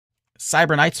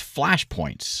Cyber Knight's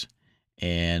Flashpoint.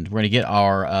 And we're going to get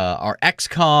our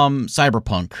XCOM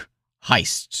Cyberpunk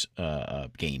heist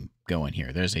game going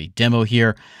here. There's a demo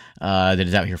here that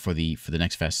is out here for the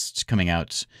next fest, coming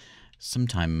out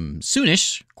sometime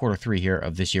soonish, Q3 here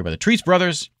of this year by the Trese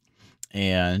brothers.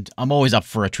 And I'm always up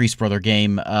for a Trese brother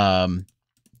game.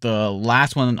 The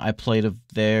last one I played of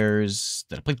theirs,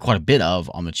 that I played quite a bit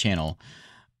of on the channel,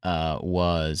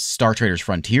 was Star Traders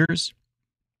Frontiers.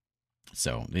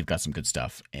 So they've got some good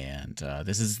stuff, and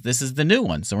this is the new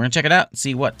one. So we're gonna check it out and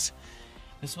see what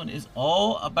this one is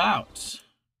all about.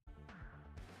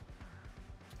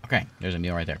 Okay, there's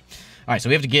Emil right there. All right, so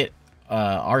we have to get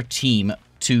our team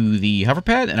to the hover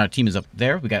pad, and our team is up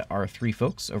there. We got our 3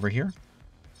 folks over here,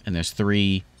 and there's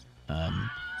 3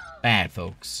 bad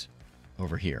folks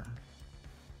over here.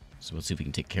 So we'll see if we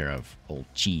can take care of old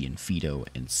Chi and Fido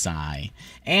and Sai.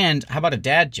 And how about a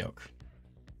dad joke?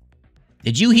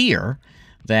 Did you hear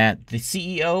that the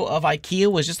CEO of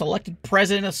IKEA was just elected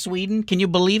president of Sweden? Can you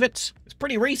believe it? It's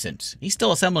pretty recent. He's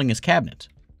still assembling his cabinet.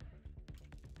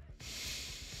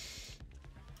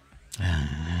 All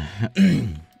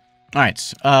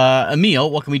right,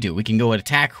 Emil, what can we do? We can go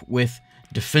attack with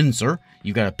Defensor.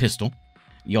 You've got a pistol.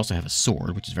 You also have a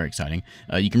sword, which is very exciting.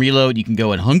 You can reload. You can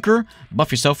go and hunker.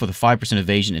 Buff yourself with a 5%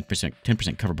 evasion and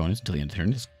 10% cover bonus until the end of the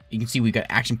turn. You can see we've got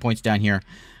action points down here.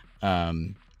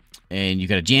 And you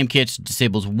got a jam kit.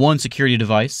 Disables 1 security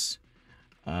device.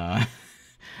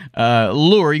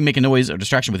 Lure. You can make a noise or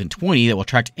distraction within 20 that will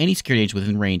attract any security agent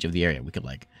within range of the area. We could,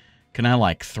 like... Can I,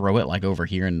 like, throw it, like, over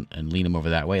here and lean him over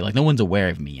that way? Like, no one's aware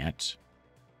of me yet.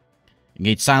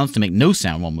 Engage silence to make no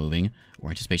sound while moving, or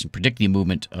anticipation predict the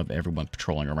movement of everyone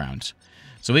patrolling around.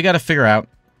 So we got to figure out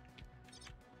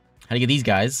how to get these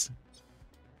guys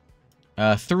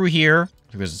through here.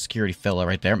 There's a security fella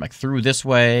right there. Like, through this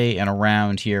way and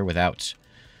around here without,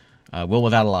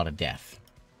 without a lot of death.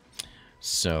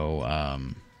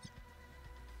 So,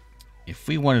 if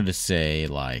we wanted to say,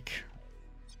 like...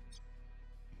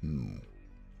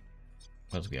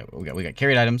 What else we got? We got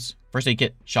carried items, first aid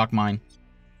kit, shock mine.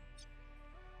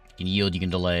 You can yield, you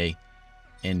can delay,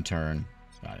 end turn.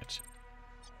 Got it.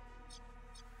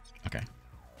 Okay.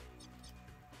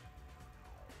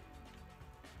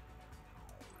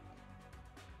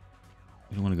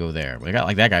 We don't want to go there. We got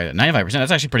like that guy, 95%.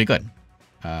 That's actually pretty good.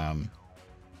 Let's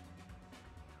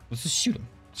just shoot him.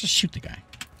 Let's just shoot the guy.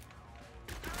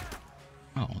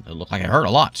 Oh, it looked like it hurt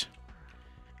a lot.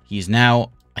 He's now...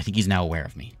 I think he's now aware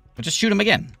of me. But just shoot him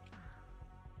again.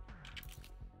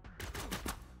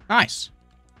 Nice.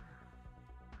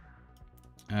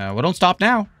 Well, don't stop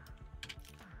now.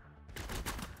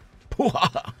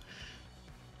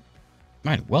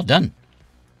 Right, well done.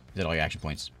 Is that all your action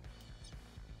points?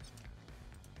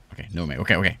 Okay, no, mate.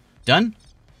 Okay. Done?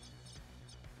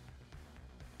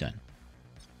 Done.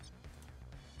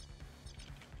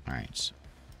 Alright.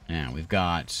 Now, we've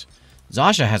got...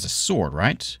 Zasha has a sword,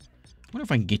 right? I wonder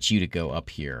if I can get you to go up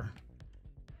here.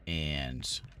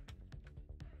 And...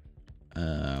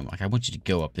 like, I want you to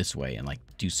go up this way and, like,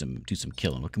 do some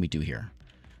killing. What can we do here?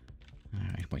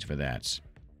 Alright, points for that.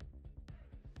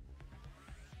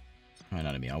 Oh,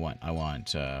 not me. I want,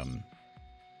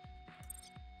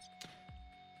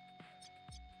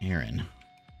 Aaron.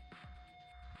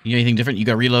 You need anything different? You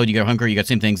got reload, you got hunger, you got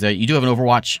same things. You do have an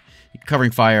Overwatch,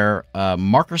 covering fire,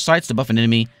 marker sights to buff an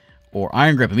enemy, or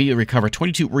Iron Grip, immediately recover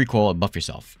 22 recoil and buff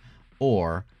yourself.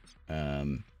 Or, yeah,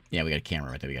 we got a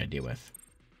camera right there we got to deal with.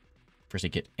 First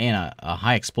aid kit and a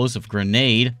high explosive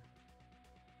grenade.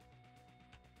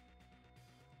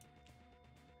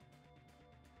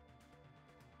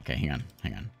 Okay, hang on.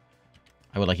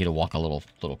 I would like you to walk a little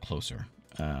closer.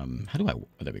 How do I... Oh,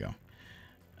 there we go.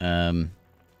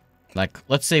 Like,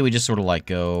 let's say we just sort of, like,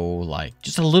 go, like,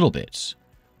 just a little bit.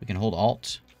 We can hold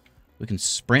Alt. We can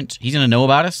sprint. He's going to know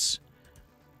about us.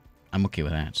 I'm okay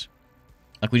with that.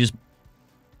 Like, we just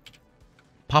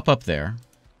pop up there.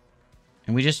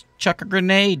 And we just chuck a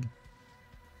grenade.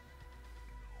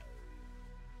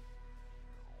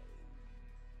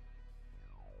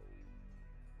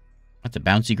 That's a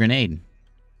bouncy grenade.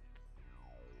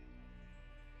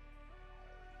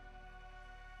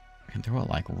 I can throw it,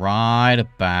 like, right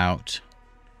about...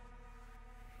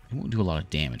 It won't do a lot of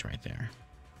damage right there.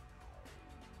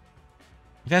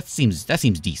 That seems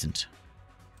decent.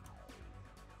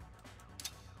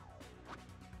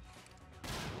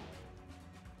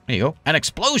 There you go. An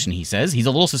explosion, he says. He's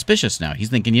a little suspicious now. He's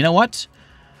thinking, you know what?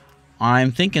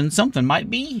 I'm thinking something might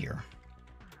be here.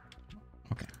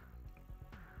 Okay.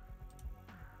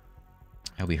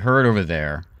 Now we heard over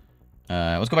there.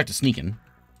 Let's go back to sneaking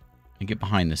and get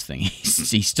behind this thing.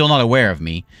 He's still not aware of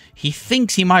me. He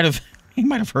thinks he might have he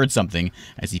might have heard something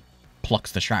as he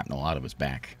plucks the shrapnel out of his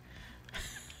back.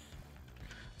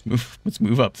 Let's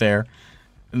move up there.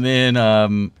 And then,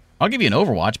 I'll give you an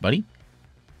Overwatch, buddy.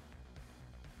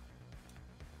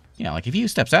 Yeah, like if he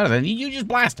steps out of there, you just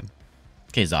blast him.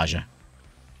 Okay, Zaja.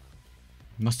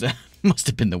 Must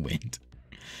have been the wind.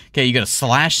 Okay, you got a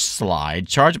slash slide.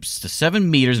 Charge up to 7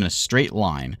 meters in a straight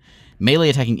line. Melee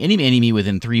attacking any enemy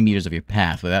within 3 meters of your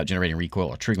path without generating recoil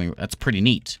or triggering. That's pretty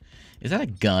neat. Is that a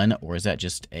gun or is that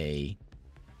just a...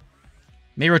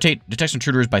 May rotate detection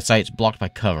intruders by sight blocked by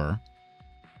cover.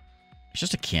 It's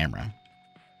just a camera.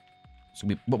 So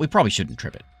we probably shouldn't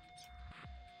trip it.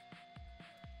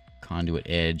 Conduit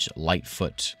edge, light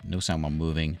foot, no sound while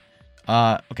moving.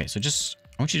 Okay, so just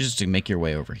I want you just to make your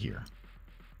way over here.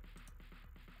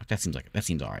 That seems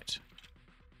all right.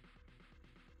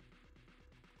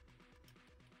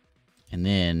 And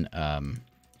then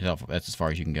that's as far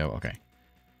as you can go. Okay.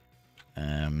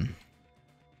 You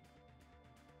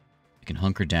can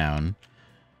hunker down.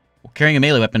 While carrying a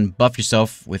melee weapon, buff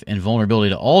yourself with invulnerability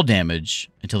to all damage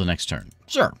until the next turn.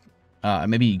 Sure.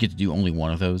 Maybe you get to do only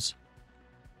one of those.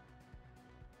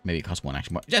 Maybe it costs 1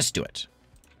 action point. Just do it.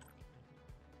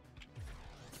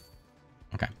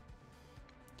 Okay.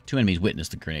 2 enemies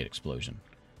witnessed the grenade explosion.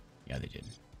 Yeah, they did.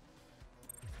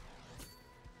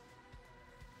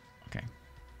 Okay.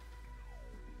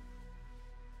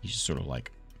 He's just sort of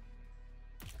like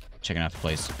checking out the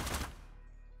place.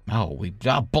 Oh, we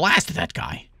blasted that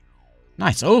guy.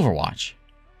 Nice Overwatch.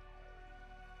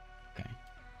 Okay.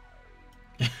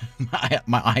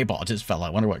 my eyeball just fell out. I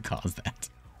wonder what caused that.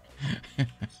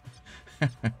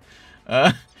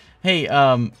 Hey,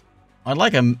 I'd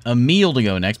like a meal to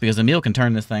go next because the meal can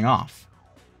turn this thing off.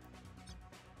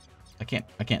 I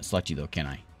can't select you though, can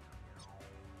I?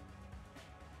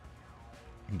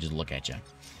 I can just look at you.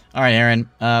 All right, Aaron.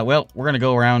 Well, we're gonna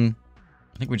go around.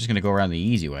 I think we're just gonna go around the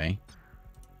easy way.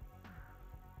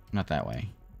 Not that way.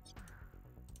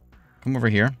 Come over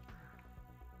here.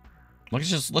 Let's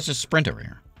just sprint over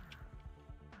here.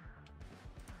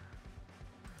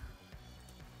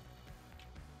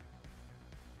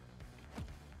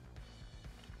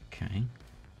 Okay.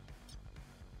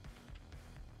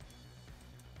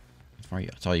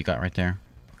 That's all you got right there?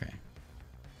 Okay.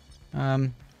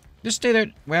 Just stay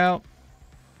there. Well,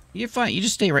 you're fine. You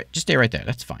just stay right there.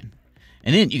 That's fine.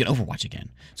 And then you can Overwatch again.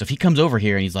 So if he comes over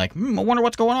here and he's like, I wonder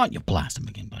what's going on, you blast him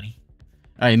again, buddy.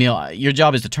 All right, Emil, your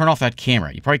job is to turn off that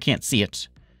camera. You probably can't see it.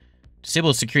 Disable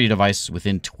the security device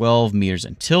within 12 meters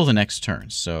until the next turn.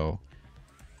 So,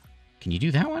 can you do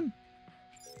that one?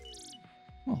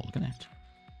 Oh, look at that.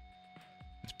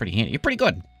 That's pretty handy. You're pretty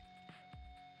good.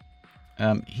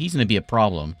 He's going to be a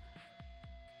problem.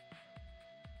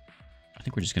 I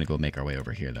think we're just going to go make our way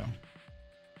over here, though.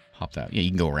 Hop that. Yeah, you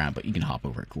can go around, but you can hop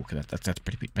over it. Cool, because that's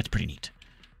pretty neat.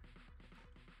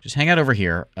 Just hang out over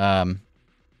here.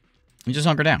 And just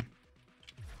hunker down.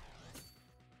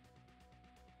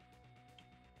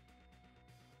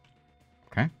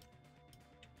 Okay.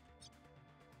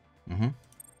 Mm-hmm.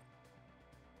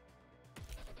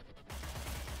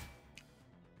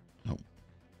 Oh.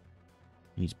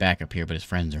 He's back up here, but his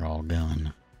friends are all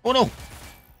gone. Oh, no!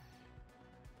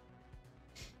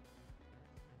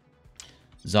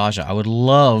 Zaja, I would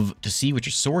love to see what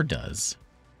your sword does.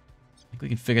 I think we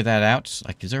can figure that out.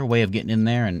 Like, is there a way of getting in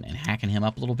there and hacking him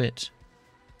up a little bit?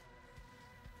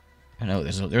 I don't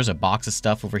know. There's a box of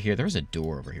stuff over here. There's a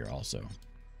door over here also.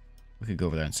 We could go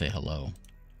over there and say hello.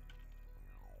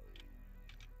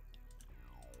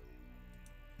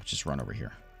 Let's just run over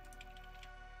here.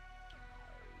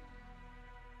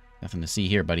 Nothing to see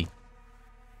here, buddy.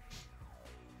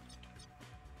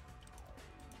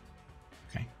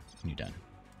 Okay, you're done.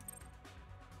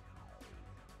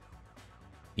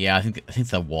 Yeah, I think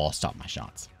the wall stopped my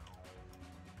shots.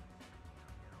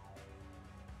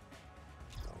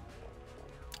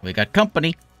 We got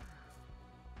company.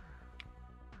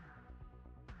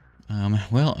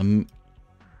 Well,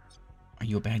 are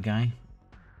you a bad guy?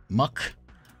 Muck?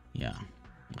 Yeah.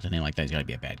 With a name like that, he's gotta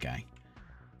be a bad guy.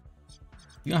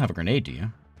 You don't have a grenade, do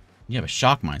you? You have a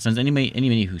shock mine. Sends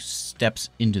anybody who steps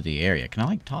into the area. Can I,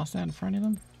 like, toss that in front of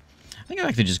them? I think I'd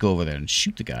like to just go over there and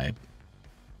shoot the guy.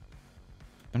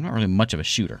 I'm not really much of a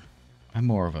shooter. I'm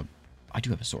more of a... I do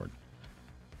have a sword.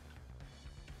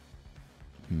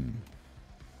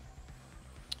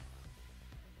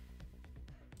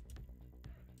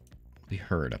 We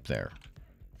heard up there.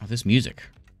 Oh, this music.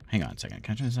 Hang on a second.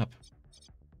 Can I turn this up?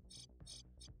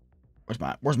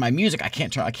 Where's my music? I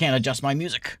can't adjust my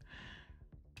music.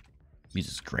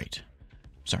 Music's great.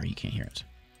 Sorry, you can't hear it.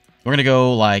 We're gonna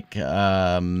go like we're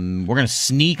gonna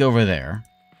sneak over there.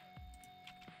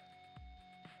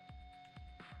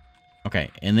 Okay,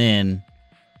 and then...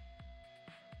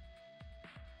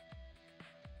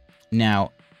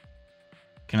 Now,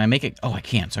 can I make it... Oh, I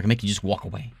can't, so I can make you just walk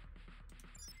away.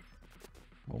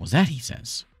 What was that, he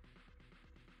says?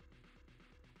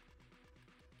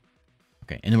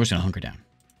 Okay, and then we're just gonna hunker down.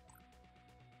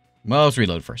 Well, let's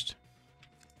reload first.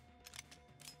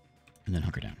 And then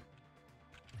hunker down.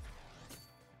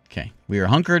 Okay, we are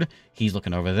hunkered. He's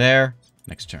looking over there.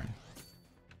 Next turn.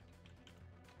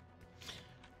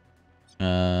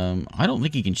 I don't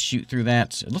think he can shoot through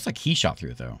that. It looks like he shot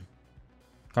through it, though.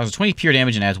 Causes 20 pure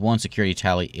damage and adds 1 security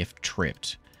tally if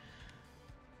tripped.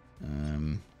 You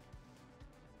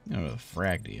don't know the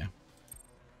frag, do you?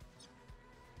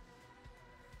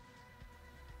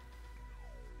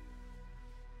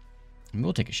 And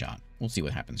we'll take a shot. We'll see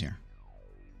what happens here.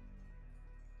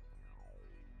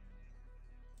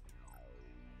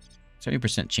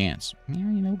 70% chance. Yeah,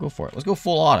 you know, go for it. Let's go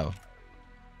full auto.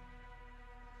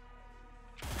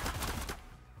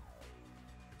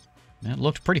 That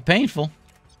looked pretty painful.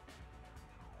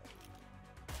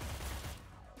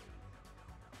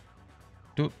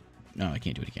 Do it. No, I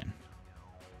can't do it again.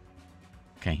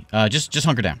 Okay, just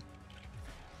hunker down.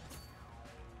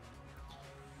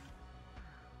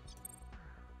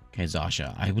 Okay,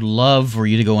 Zasha, I would love for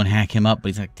you to go and hack him up, but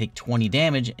he's gonna take 20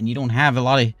 damage, and you don't have a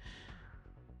lot of...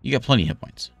 You got plenty of hit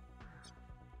points.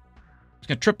 It's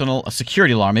gonna trip a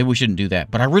security alarm. Maybe we shouldn't do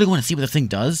that, but I really want to see what the thing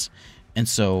does, and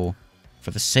so... For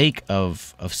the sake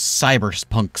of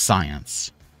cyberpunk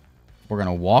science, we're going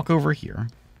to walk over here.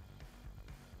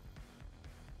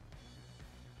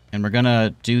 And we're going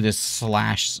to do this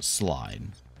slash slide.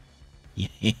 Do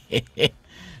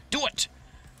it!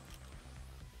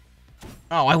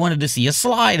 Oh, I wanted to see a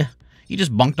slide. You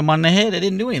just bunked him on the head. I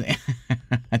didn't do anything.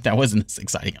 That wasn't as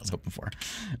exciting as I was hoping for.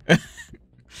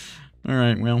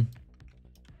 Alright, well.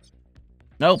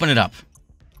 Open it up.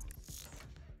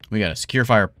 We got a secure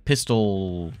fire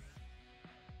pistol...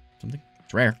 Something?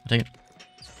 It's rare. I'll take it.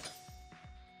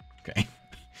 Okay.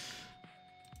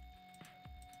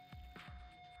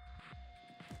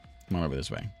 Come on over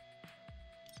this way.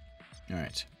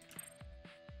 Alright.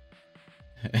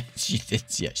 She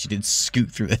did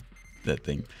scoot through that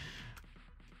thing.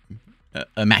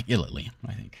 Immaculately,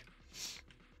 I think.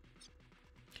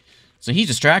 So he's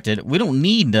distracted. We don't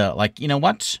need, like, you know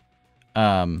what?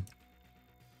 We're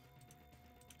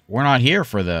not here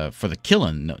for the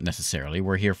killing necessarily.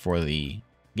 We're here for the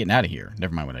getting out of here.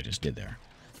 Never mind what I just did there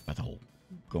about the whole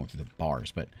going through the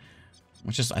bars. But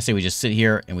I say we just sit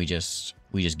here and we just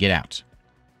get out.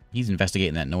 He's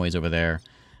investigating that noise over there.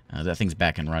 That thing's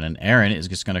back and running. Aaron is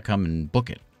just gonna come and book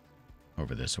it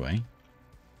over this way.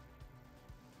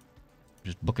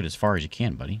 Just book it as far as you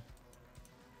can, buddy.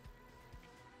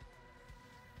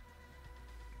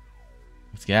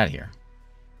 Let's get out of here.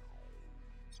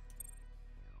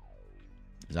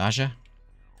 Zasha,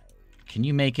 can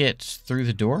you make it through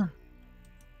the door?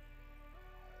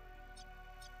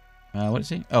 What is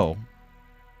he? Oh.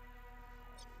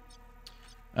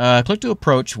 Click to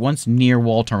approach. Once near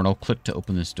wall terminal, click to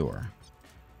open this door.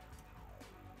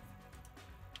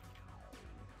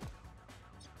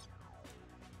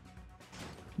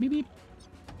 Beep, beep.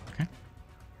 Okay.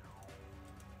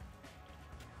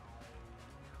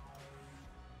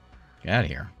 Get out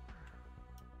of here.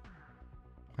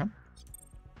 Okay.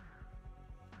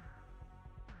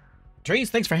 Trese,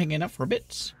 thanks for hanging out for a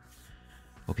bit.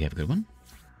 Hope you have a good one.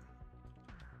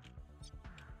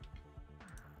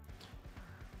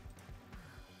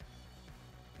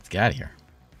 Let's get out of here.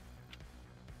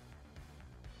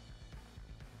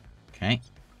 Okay.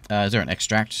 Is there an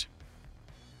extract?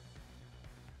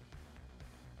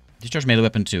 Discharge melee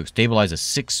weapon to stabilize a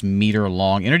 6-meter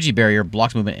long energy barrier,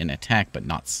 blocks movement and attack, but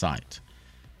not sight.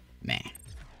 Nah.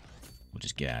 We'll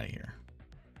just get out of here.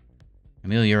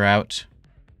 Emil, you're out.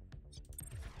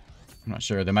 I'm not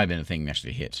sure. There might have been a thing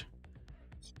actually hit.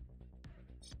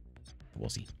 We'll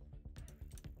see.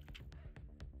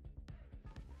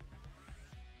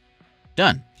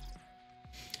 Done.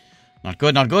 Not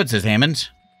good, not good, says Hammond.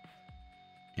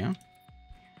 Yeah.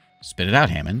 Spit it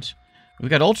out, Hammond. We've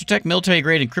got Ultratech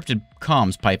military-grade encrypted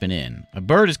comms piping in. A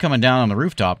bird is coming down on the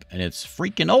rooftop, and it's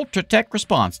freaking Ultratech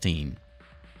response team.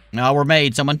 Now we're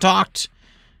made. Someone talked.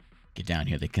 Get down,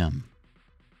 here they come.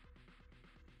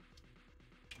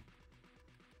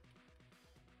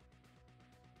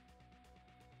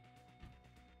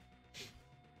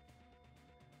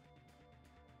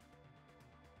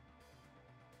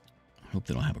 I hope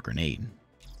they don't have a grenade.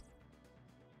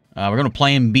 We're going to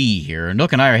plan B here.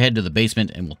 Nook and I are headed to the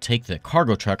basement, and we'll take the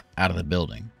cargo truck out of the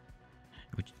building.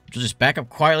 We'll just back up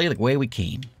quietly the way we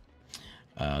came.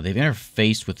 They've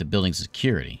interfaced with the building's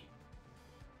security.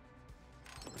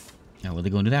 Now, what are they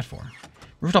going to do that for?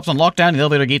 Rooftop's on lockdown. The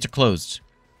elevator gates are closed.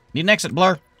 Need an exit,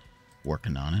 Blur.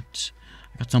 Working on it.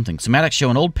 I got something. Schematics show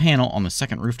an old panel on the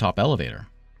second rooftop elevator.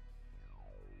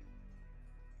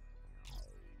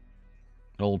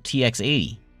 An old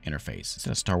TX-80 interface. Is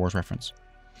that a Star Wars reference?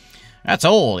 That's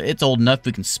old. It's old enough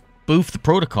we can spoof the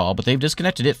protocol, but they've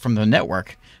disconnected it from the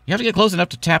network. You have to get close enough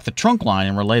to tap the trunk line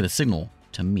and relay the signal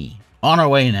to me. On our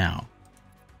way now.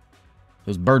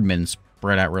 Those birdmen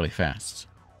spread out really fast.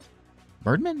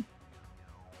 Birdmen?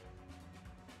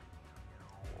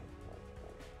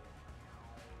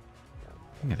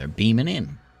 Yeah, they're beaming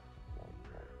in.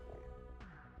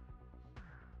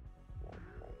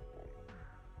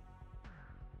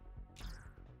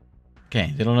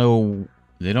 Okay, they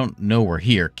don't know we're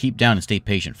here. Keep down and stay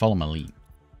patient. Follow my lead.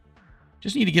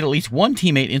 Just need to get at least one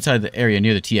teammate inside the area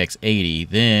near the TX-80.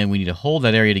 Then we need to hold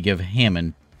that area to give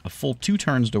Hammond a full 2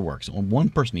 turns to work. So one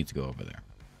person needs to go over there.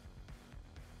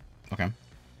 Okay.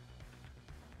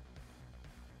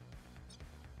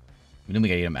 And then we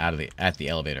gotta get him out of at the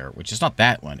elevator, which is not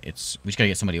that one. We just gotta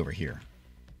get somebody over here.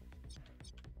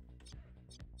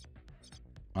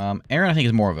 Aaron, I think,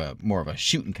 is more of a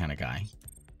shooting kind of guy.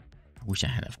 I wish I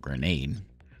had a grenade.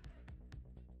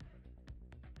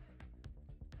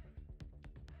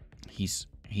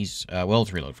 Well,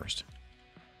 let's reload first.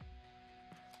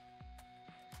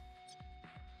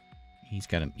 He's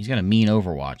got a mean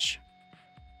Overwatch.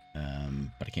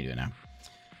 But I can't do it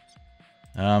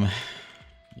now.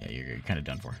 Yeah, you're kind of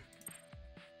done for.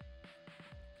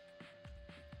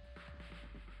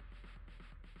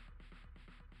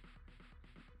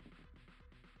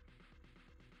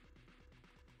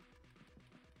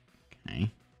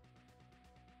 Okay.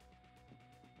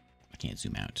 I can't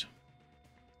zoom out.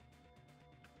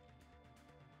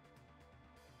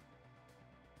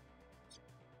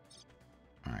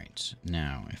 All right.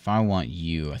 Now, if I want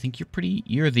you, I think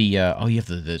you're the, oh, you have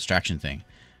the distraction thing.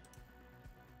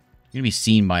 You're going to be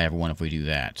seen by everyone if we do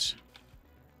that.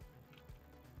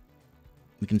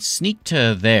 We can sneak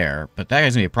to there, but that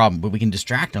guy's going to be a problem. But we can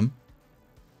distract him.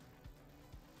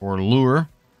 Or lure.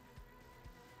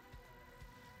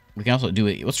 We can also do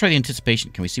it. Let's try the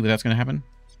anticipation. Can we see what that's going to happen?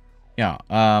 Yeah.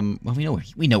 Well, we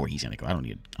know where he's going to go. I don't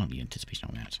need anticipation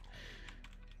on that.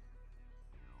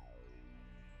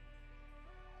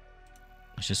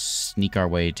 Let's just sneak our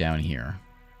way down here.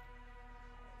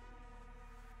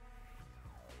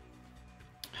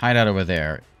 Hide out over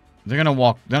there. They're gonna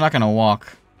walk. They're not gonna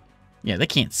walk. Yeah, they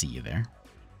can't see you there.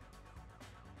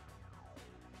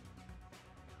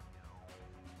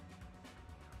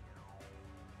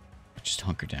 Just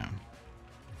hunker down.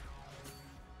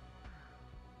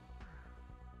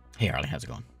 Hey, Harley, how's it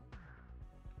going?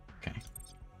 Okay.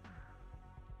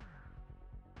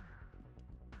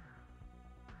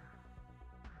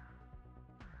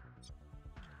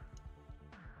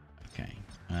 Okay.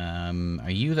 Are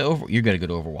you the You're got a good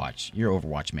Overwatch. You're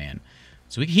Overwatch man.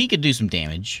 So he could do some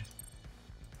damage.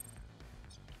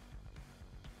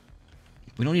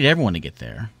 We don't need everyone to get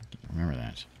there. Remember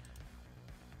that.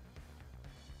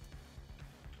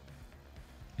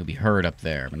 You'll be heard up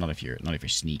there, but not if you're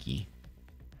sneaky.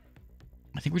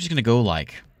 I think we're just gonna go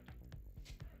like.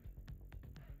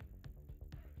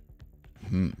 I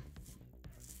don't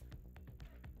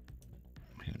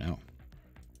know.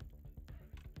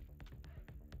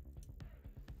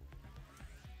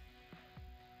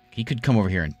 He could come over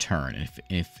here and turn, and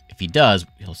if he does,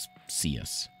 he'll see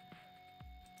us.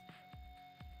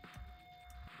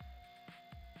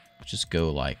 Let's just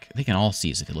go like they can all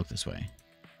see us if they look this way.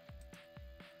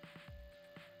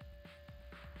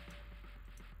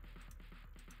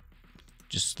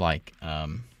 Just like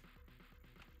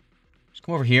just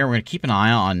come over here. We're gonna keep an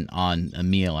eye on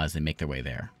Emil as they make their way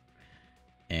there,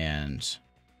 and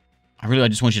I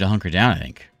just want you to hunker down. I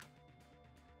think.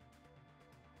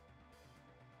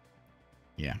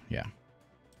 Yeah, yeah.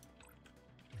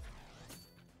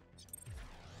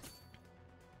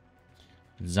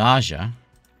 Zaja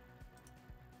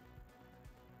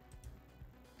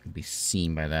could be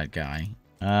seen by that guy.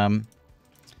 Can't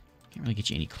really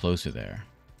get you any closer there.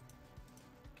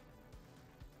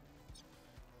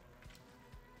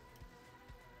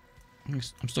 I'm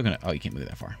still gonna. Oh, you can't move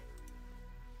that far.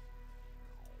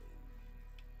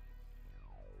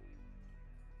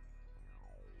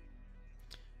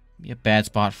 Be a bad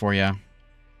spot for you.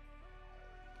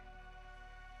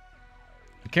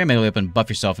 Carry melee weapon, buff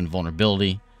yourself in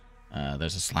vulnerability.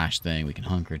 There's a slash thing. We can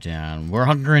hunker down. We're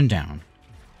hunkering down.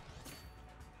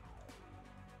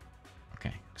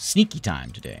 Okay. Sneaky time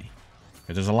today.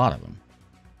 Because there's a lot of them.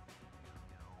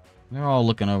 They're all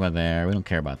looking over there. We don't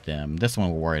care about them. This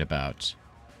one we're worried about.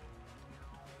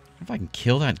 If I can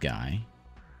kill that guy.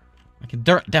 I can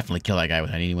definitely kill that guy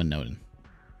without anyone noting.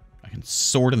 I can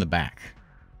sword in the back.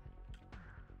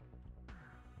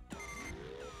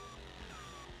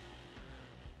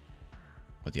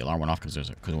 But the alarm went off because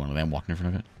one of them walking in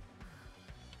front of it.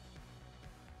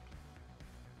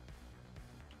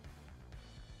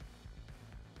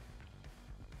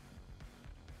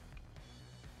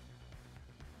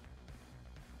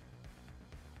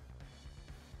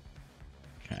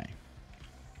 Okay.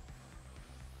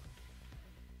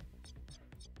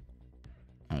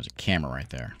 Oh, there's a camera right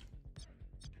there.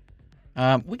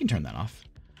 We can turn that off.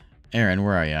 Aaron,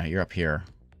 where are you? You're up here.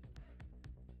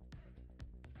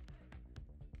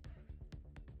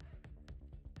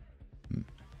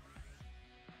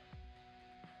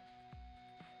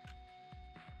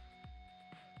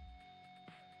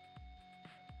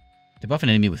 They buff an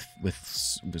enemy with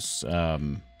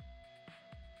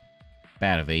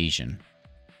bad evasion.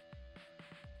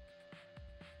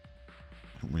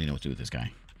 I don't really know what to do with this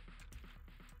guy.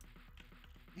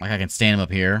 Like, I can stand him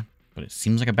up here, but it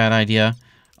seems like a bad idea.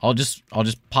 I'll just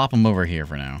pop him over here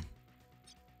for now.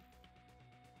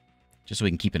 Just so we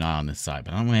can keep an eye on this side,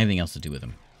 but I don't want anything else to do with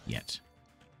him yet.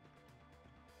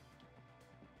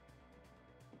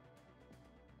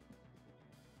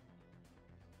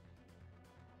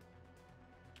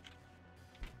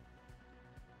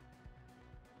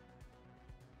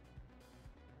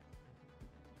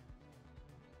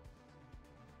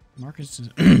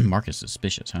 Marcus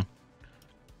suspicious, huh?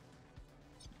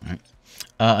 All right,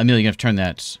 Amelia, you have to turn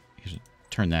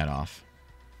that off.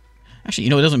 Actually, you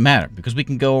know, it doesn't matter because we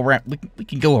can go around. We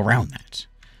can go around that.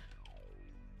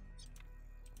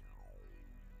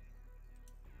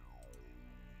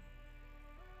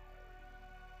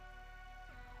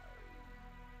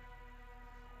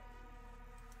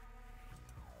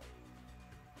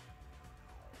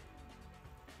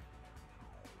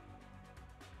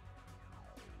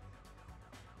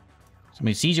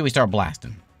 Somebody sees you, we start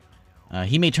blasting.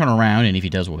 He may turn around, and if he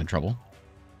does, we're in trouble.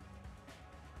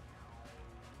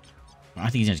 I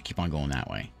think he's going to keep on going that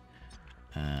way.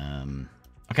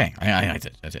 Okay, that's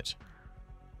it. That's it.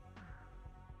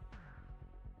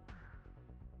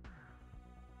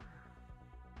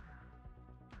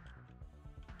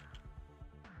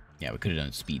 Yeah, we could have done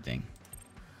a speed thing.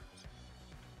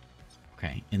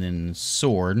 Okay, and then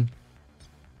sword.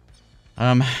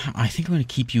 I think I'm going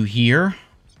to keep you here.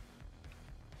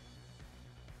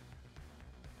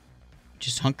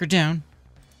 Just hunker down.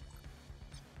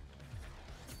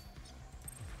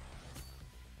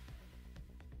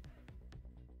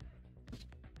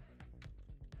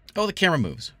 Oh, the camera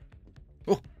moves.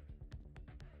 Oh.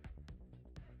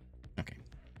 Okay.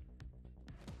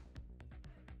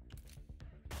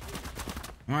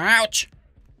 Ouch!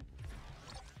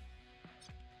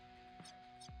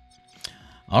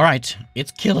 Alright,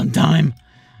 it's killing time.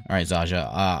 Alright, Zaja,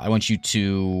 I want you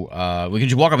to, we can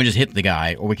just walk up and just hit the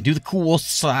guy, or we can do the cool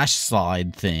slash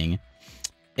slide thing.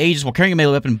 Aegis, while carrying a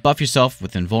melee weapon, buff yourself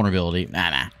with invulnerability.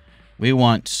 Nah. We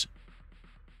want,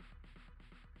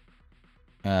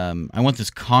 I want this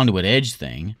conduit edge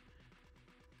thing.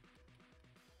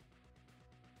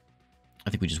 I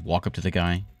think we just walk up to the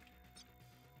guy.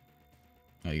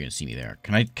 Oh, you're gonna see me there.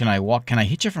 Can I walk? Can I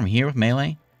hit you from here with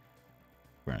melee?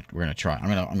 We're gonna try. I'm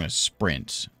gonna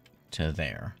sprint to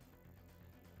there.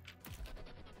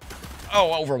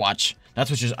 Oh, Overwatch.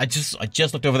 That's what I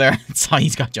just looked over there and saw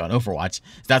he's got you on Overwatch.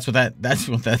 That's what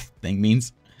that thing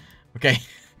means. Okay.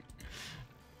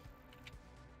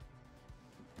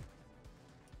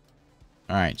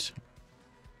 All right.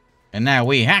 And now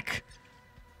we hack.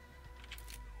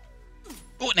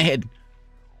 Oh, in the head.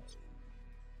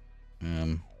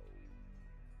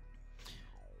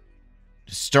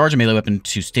 Discharge a melee weapon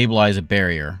to stabilize a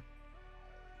barrier.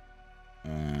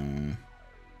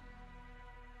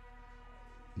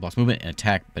 Blocks movement and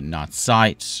attack, but not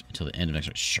sight until the end of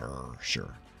next round.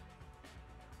 Sure.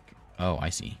 Oh, I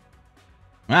see.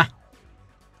 Ah!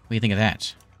 What do you think of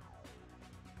that?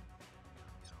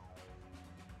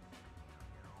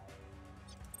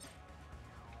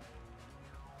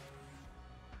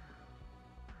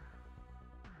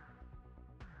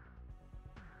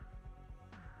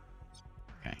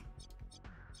 Okay.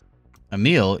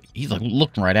 Emil, he's like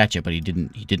looking right at you, but he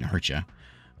didn't hurt you.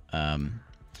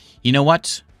 You know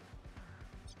what?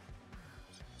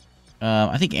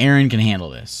 I think Aaron can handle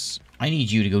this. I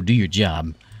need you to go do your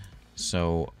job.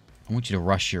 So, I want you to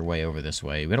rush your way over this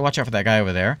way. We gotta watch out for that guy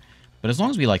over there. But as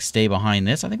long as we, like, stay behind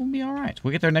this, I think we'll be alright.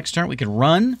 We'll get there next turn. We could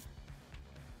run.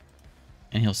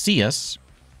 And he'll see us.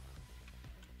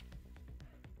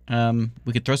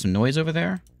 We could throw some noise over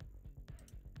there.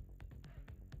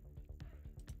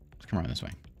 Let's come around this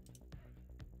way.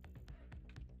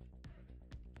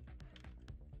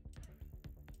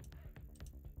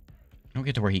 Don't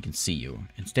get to where he can see you.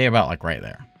 And stay about, like, right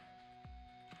there.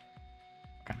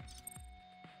 Okay.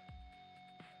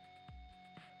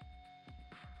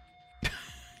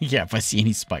 Yeah, if I see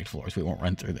any spiked floors, we won't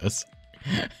run through those.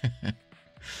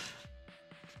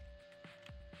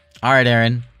 Alright,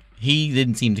 Aaron. He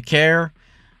didn't seem to care,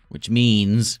 which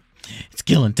means it's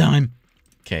killing time.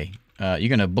 Okay, you're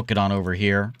gonna book it on over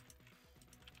here.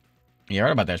 Yeah,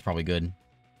 right about that's probably good.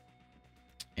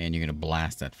 And you're gonna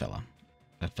blast that fella.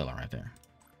 That fella right there.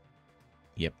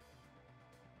 Yep.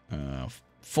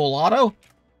 Full auto?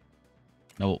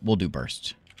 No, we'll do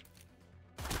burst.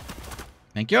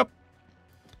 Thank you. That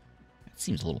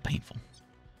seems a little painful.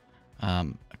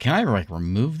 Can I, like,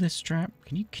 remove this strap?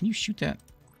 Can you shoot that?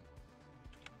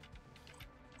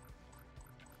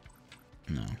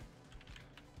 No.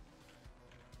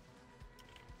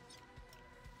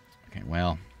 Okay,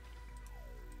 well.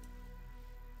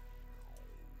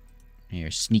 Your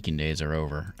sneaking days are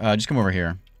over. Just come over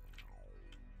here.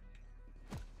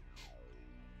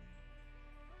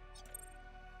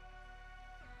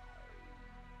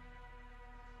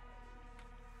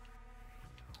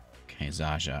 Okay,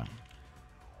 Zaja.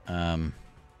 I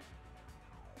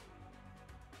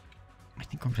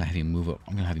think I'm gonna have you move up.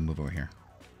 I'm gonna have you move over here.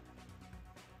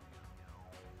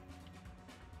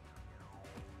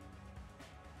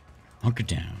 Hunker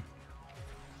down.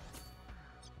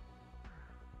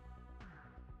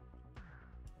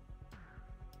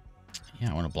 Yeah,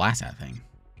 I want to blast that thing.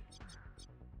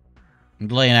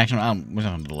 Delay in action. We're not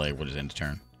going to delay. We'll just end the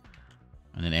turn.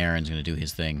 And then Aaron's going to do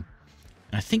his thing.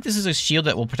 And I think this is a shield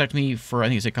that will protect me for, I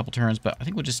think it's a couple turns, but I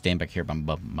think we'll just stand back here by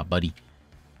my buddy.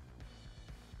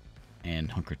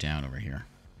 And hunker down over here.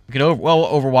 We could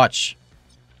overwatch.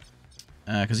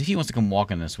 Because if he wants to come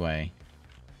walking this way,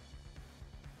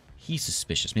 he's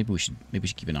suspicious. Maybe we should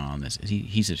keep an eye on this.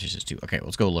 He's suspicious too. Okay,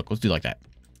 let's go look. Let's do like that.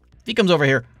 If he comes over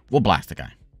here, we'll blast the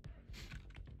guy.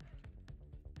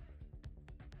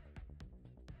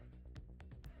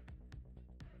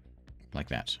 Like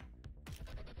that.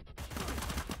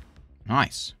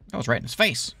 Nice. That was right in his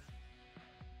face.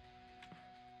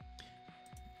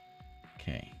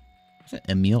 Okay. Is it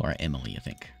Emil or Emily, I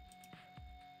think?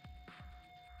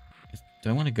 Do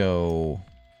I want to go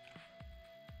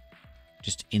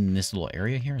just in this little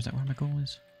area here? Is that where my goal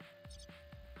is?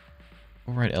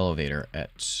 Override elevator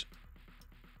at...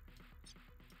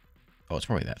 Oh, it's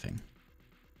probably that thing.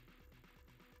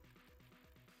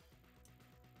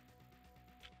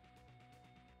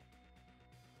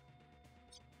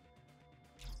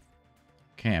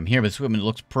 Okay, I'm here, but this equipment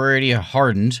looks pretty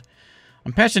hardened.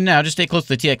 I'm patching now. Just stay close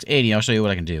to the TX-80. I'll show you what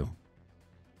I can do.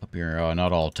 Up here,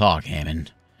 not all talk,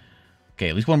 Hammond. Okay,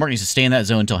 at least one merc needs to stay in that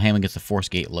zone until Hammond gets the force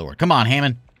gate lowered. Come on,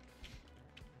 Hammond.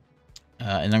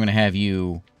 And I'm gonna have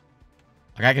you.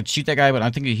 Like, I could shoot that guy, but I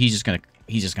think he's just gonna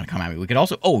come at me. We could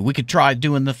also, we could try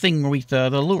doing the thing with the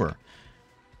lure,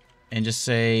 and just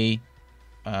say,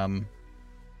 why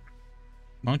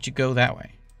don't you go that way?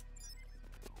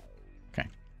 Okay.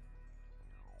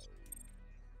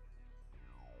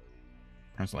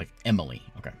 Sounds like Emily.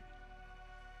 Okay.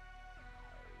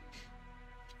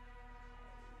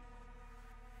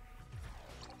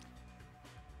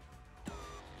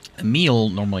 Emil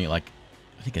normally, like,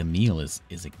 I think Emil is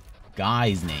a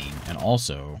guy's name, and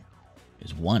also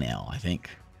is 1L, I think.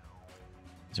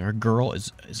 Is there a girl?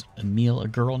 Is Emil a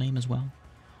girl name as well?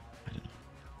 I don't know.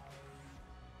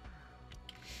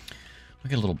 I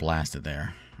get a little blasted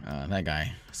there. That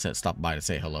guy stopped by to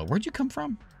say hello. Where'd you come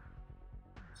from?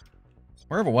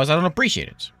 Wherever it was, I don't appreciate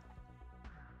it.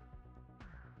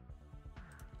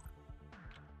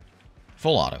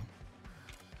 Full auto.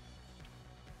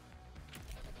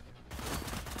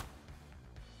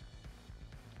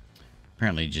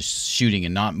 Apparently just shooting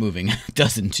and not moving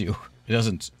doesn't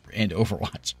end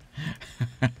Overwatch.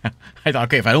 I thought,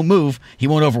 okay, if I don't move, he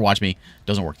won't Overwatch me.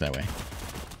 Doesn't work that way.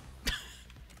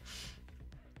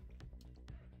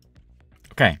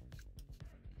 Okay.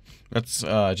 Let's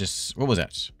just, what was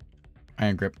that?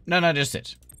 Iron grip. No, just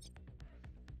it.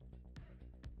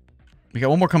 We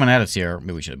got one more coming at us here.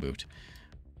 Maybe we should have moved.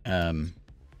 Yeah,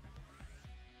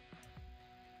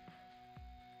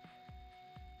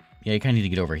 you kind of need to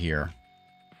get over here.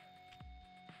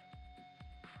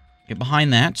 Get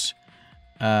behind that.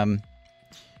 Can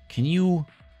you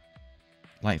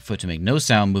light foot to make no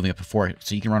sound moving up before it,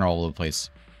 so you can run all over the place.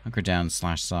 Hunker down,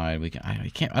 slash side. We can.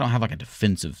 I don't have like a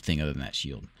defensive thing other than that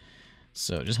shield.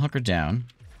 So just hunker down.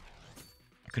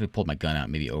 I could have pulled my gun out,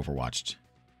 and maybe overwatched.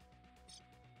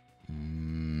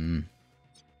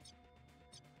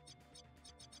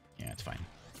 Yeah, it's fine.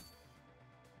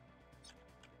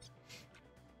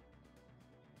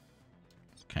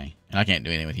 Okay. And I can't do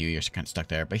anything with you. You're kind of stuck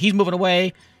there. But he's moving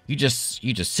away. You just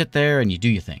sit there and you do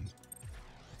your thing.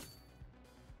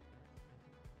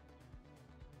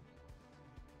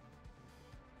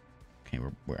 Okay,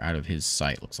 we're out of his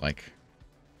sight, looks like.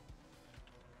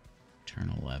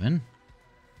 Turn 11.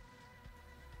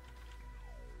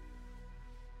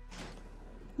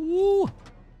 Ooh.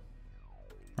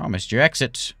 Promised your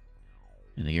exit.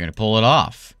 I think you're going to pull it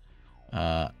off.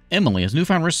 Emily has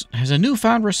a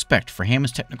newfound respect for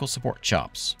Hammond's technical support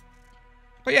chops.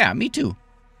 Oh yeah, me too.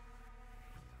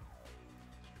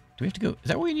 Do we have to go? Is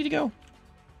that where we need to go?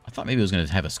 I thought maybe it was going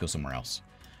to have us go somewhere else.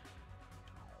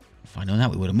 If I'd known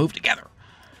that, we would have moved together.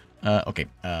 Okay.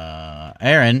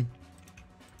 Aaron.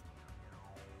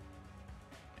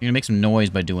 You're going to make some noise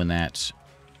by doing that.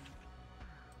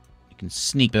 You can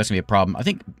sneak, but that's going to be a problem. I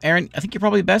think, Aaron, you're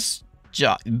probably best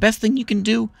thing you can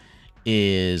do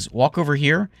is walk over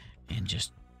here and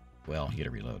just, well, you got to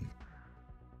reload.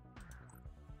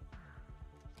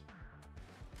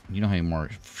 You don't have any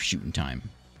more shooting time.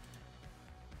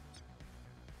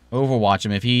 Overwatch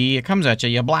him. If he comes at you,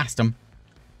 you blast him.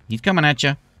 He's coming at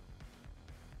you.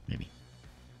 Maybe.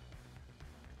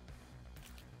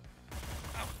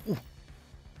 Ooh.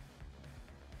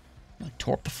 I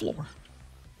tore up the floor.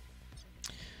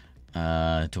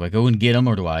 Do I go and get him,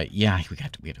 or do I? Yeah, we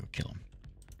have to go kill him.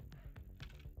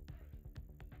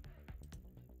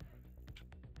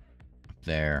 Up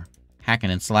there,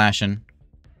 hacking and slashing.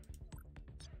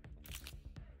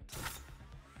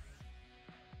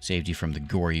 Saved you from the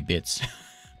gory bits.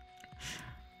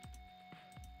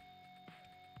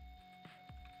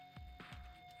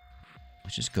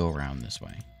 Let's just go around this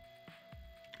way.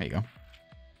 There you go.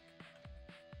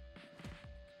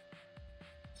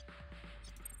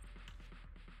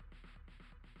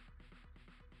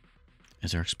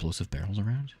 Is there explosive barrels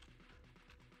around?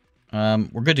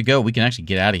 We're good to go. We can actually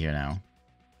get out of here now.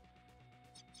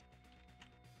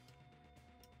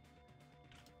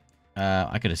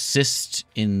 I could assist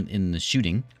in the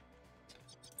shooting.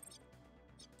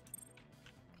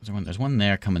 There's one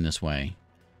there coming this way.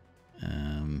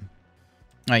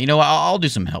 Alright, you know what? I'll do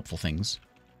some helpful things.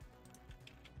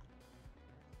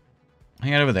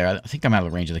 Hang out over there. I think I'm out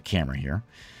of the range of the camera here.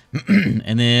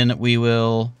 And then we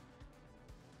will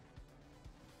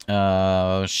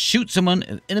shoot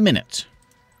someone in a minute.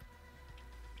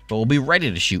 But we'll be ready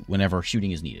to shoot whenever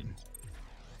shooting is needed.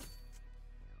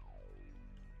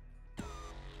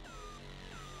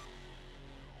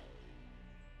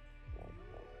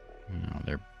 Oh,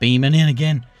 they're beaming in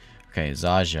again. Okay,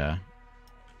 Zaja.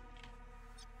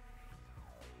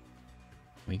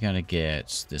 We gotta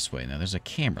get this way. Now, there's a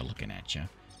camera looking at you.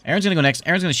 Aaron's gonna go next.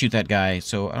 Aaron's gonna shoot that guy,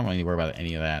 so I don't want to worry about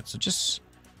any of that. So just...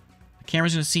 The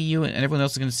camera's gonna see you, and everyone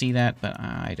else is gonna see that, but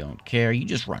I don't care. You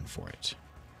just run for it.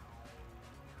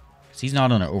 Because he's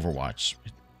not on an Overwatch.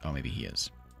 Oh, maybe he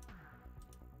is.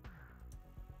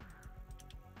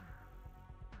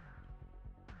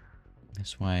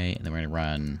 This way, and then we're gonna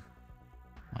run...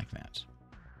 like that.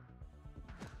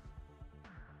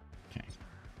 Okay.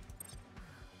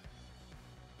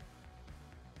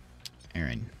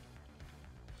 Aaron.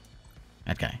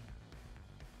 That guy.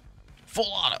 Full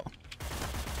auto.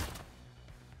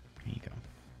 There you go.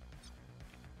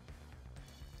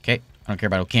 Okay. I don't care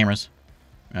about cameras.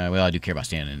 Well, I do care about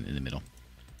standing in the middle.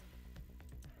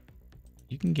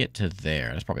 You can get to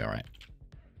there. That's probably alright.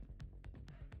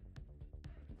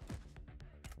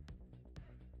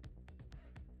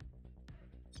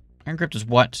 Iron Grip is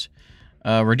what?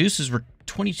 Reduces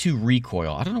 22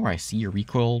 recoil. I don't know where I see your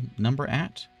recoil number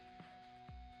at.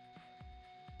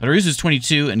 But it reduces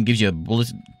 22 and gives you a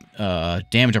bullet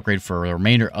damage upgrade for the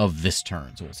remainder of this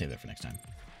turn. So we'll save that for next time.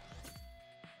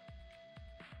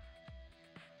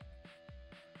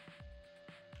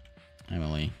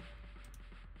 Emily.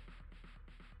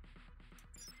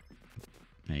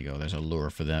 There you go. There's a lure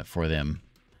for them.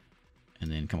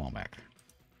 And then come on back.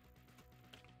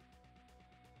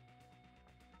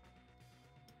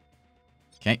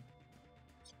 Okay.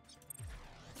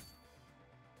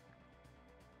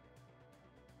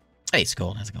 Hey,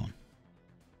 Skull, how's it going?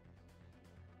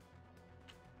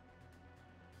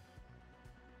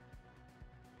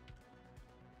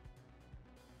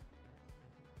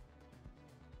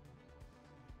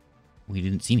 Well, he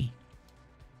didn't see me.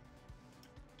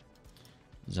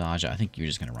 Zaja, I think you're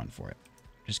just going to run for it.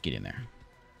 Just get in there.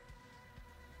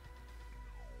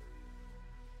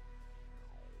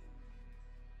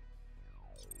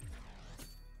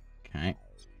 Okay.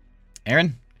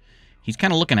 Aaron, he's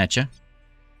kind of looking at you.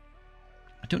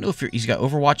 I don't know if he's got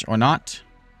Overwatch or not.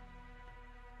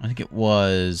 I think it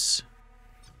was...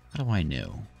 How do I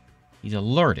know? He's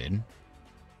alerted.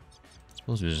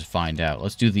 Suppose we just find out.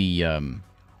 Let's do the,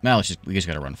 well, we just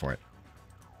gotta run for it.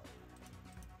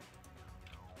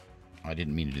 I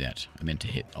didn't mean to do that. I meant to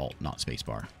hit Alt, not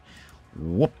spacebar.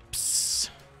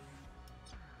 Whoops.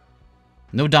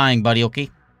 No dying, buddy, okay?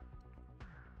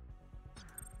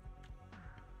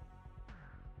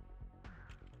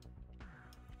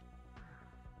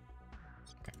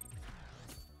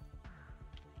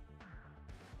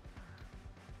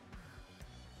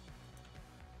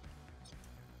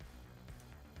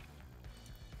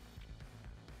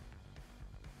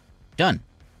 Done.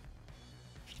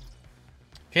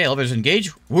 Okay, elevators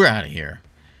engage. We're out of here.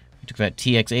 We took that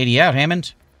TX-80 out,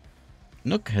 Hammond.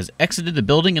 Nook has exited the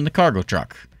building in the cargo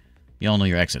truck. You all know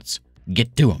your exits.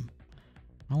 Get to them.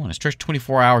 I want a stretch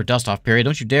 24-hour dust-off period.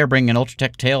 Don't you dare bring an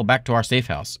Ultratech tail back to our safe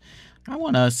house. I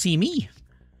want to see me.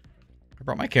 I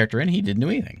brought my character in. He didn't do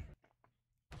anything.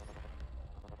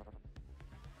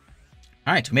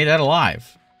 All right, we made it out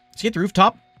alive. Let's get the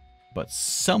rooftop. But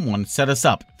someone set us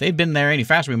up. If they'd been there any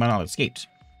faster, we might not have escaped.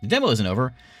 The demo isn't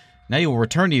over. Now you will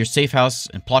return to your safe house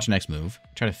and plot your next move.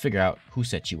 Try to figure out who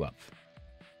set you up.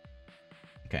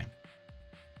 Okay.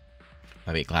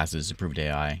 5-8 classes, improved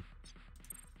AI.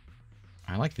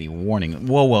 I like the warning.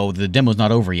 Whoa, whoa, the demo's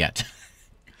not over yet.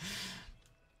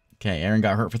 Okay, Aaron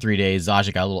got hurt for 3 days.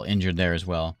 Zaja got a little injured there as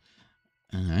well.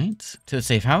 Alright, to the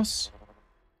safe house.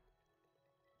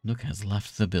 Nook has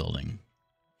left the building.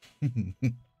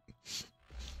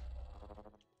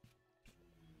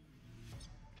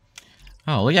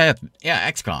 Oh, yeah,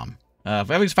 XCOM.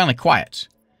 Everything's finally quiet.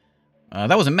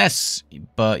 That was a mess,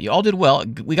 but you all did well.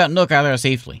 We got Nook out of there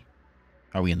safely.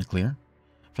 Are we in the clear?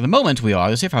 For the moment, we are.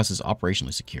 The safe house is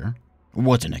operationally secure.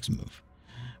 What's the next move?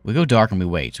 We go dark and we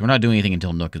wait. We're not doing anything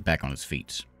until Nook is back on his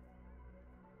feet.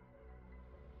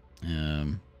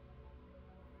 How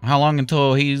long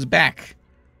until he's back?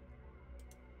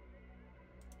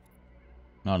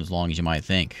 Not as long as you might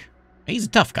think. He's a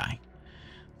tough guy.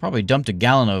 Probably dumped a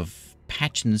gallon of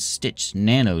Patch and Stitch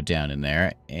Nano down in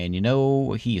there, and you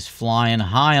know he is flying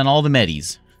high on all the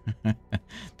medis.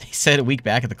 They said a week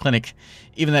back at the clinic,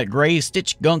 even that gray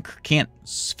Stitch gunk can't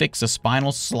fix a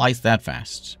spinal slice that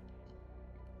fast.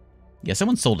 Yeah,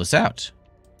 someone sold us out.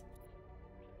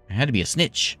 It had to be a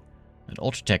snitch. That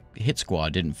Ultratech hit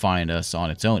squad didn't find us on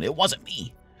its own. It wasn't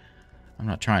me. I'm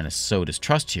not trying to sow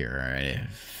distrust here.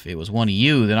 If it was one of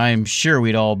you, then I'm sure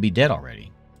we'd all be dead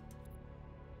already.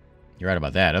 You're right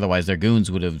about that. Otherwise, their goons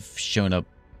wouldn't have shown up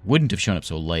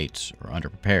so late or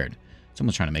underprepared.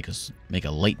 Someone's trying to make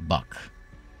a late buck.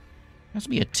 There has to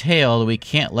be a tail that we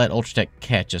can't let Ultratech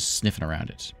catch just sniffing around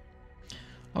it.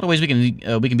 Other ways we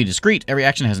can be discreet. Every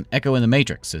action has an echo in the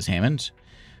matrix, says Hammond.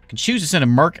 We can choose to send a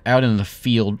merc out into the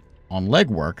field on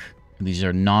legwork. These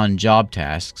are non-job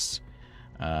tasks.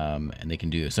 And they can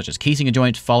do such as casing a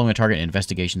joint, following a target,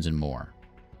 investigations, and more.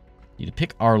 You need to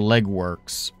pick our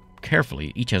legworks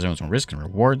carefully. Each has their own risks and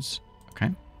rewards. Okay.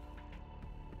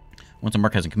 Once a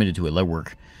merc hasn't committed to a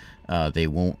legwork, they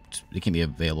can't be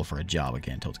available for a job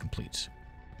again until it's complete.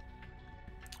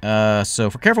 So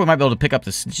if we're careful, we might be able to pick up the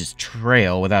Snitch's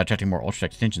trail without attracting more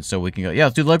Ultratech attention. So we can go, yeah,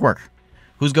 let's do the legwork.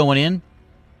 Who's going in?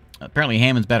 Apparently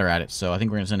Hammond's better at it, so I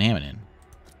think we're going to send Hammond in.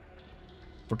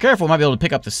 If we're careful, we might be able to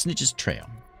pick up the Snitch's trail.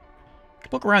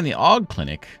 Look around the AUG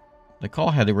clinic. The call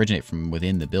had to originate from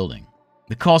within the building.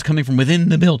 The call's coming from within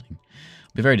the building.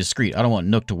 Be very discreet. I don't want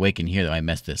Nook to wake and hear that I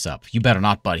messed this up. You better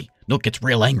not, buddy. Nook gets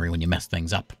real angry when you mess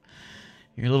things up.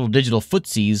 Your little digital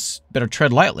footsies better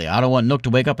tread lightly. I don't want Nook to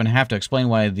wake up and have to explain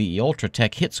why the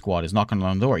Ultratech hit squad is knocking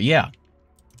on the door. Yeah.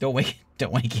 Don't wake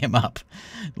him up.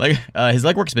 Like his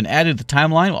legwork's been added to the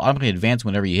timeline. Will automatically advance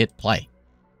whenever you hit play.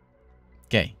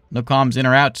 Okay. No comms in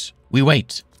or out. We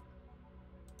wait.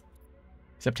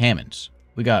 Except Hammond.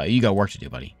 You got work to do,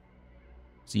 buddy.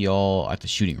 See y'all at the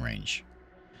shooting range.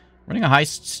 Running a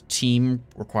heist team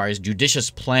requires judicious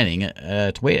planning.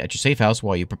 To wait at your safe house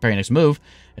while you prepare your next move,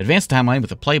 advance the timeline with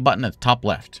the play button at the top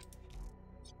left.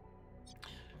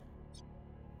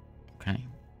 Okay.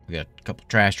 We got a couple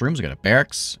trash rooms. We got a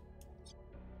barracks.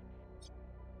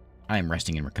 I am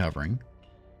resting and recovering.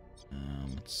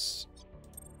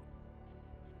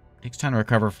 Takes time to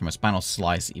recover from a spinal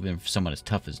slice, even for someone as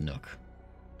tough as Nook.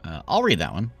 I'll read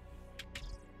that one.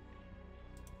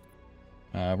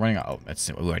 Running out. Oh,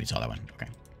 we already saw that one. Okay.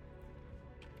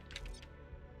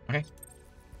 Okay.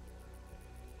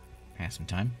 Pass some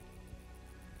time.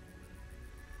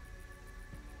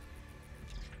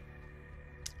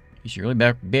 You should really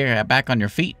be back on your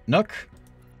feet, Nook.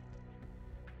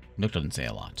 Nook doesn't say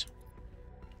a lot.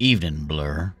 Evening,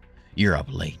 Blur. You're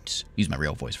up late. Use my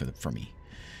real voice for me.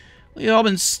 Well, you all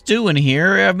been stewing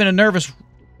here. I've been a nervous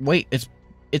wait.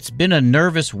 It's been a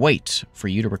nervous wait for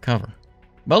you to recover.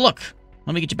 But look,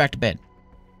 let me get you back to bed.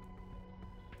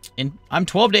 I'm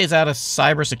 12 days out of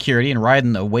cybersecurity and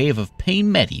riding a wave of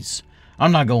pain medis.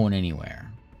 I'm not going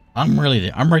anywhere. I'm ready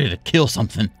to kill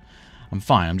something. I'm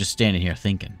fine. I'm just standing here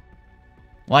thinking.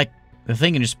 Like the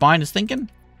thing in your spine is thinking?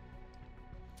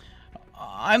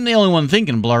 I'm the only one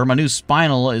thinking, Blur. My new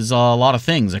spinal is a lot of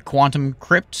things. A quantum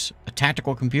crypt, a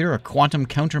tactical computer, a quantum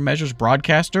countermeasures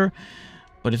broadcaster.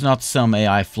 But it's not some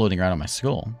AI floating around on my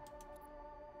skull.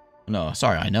 No,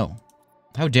 sorry, I know.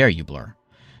 How dare you, Blur?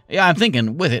 Yeah, I'm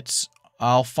thinking, with it,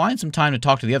 I'll find some time to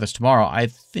talk to the others tomorrow.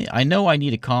 I know I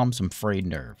need to calm some frayed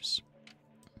nerves.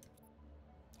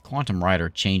 Quantum Rider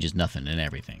changes nothing and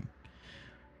everything.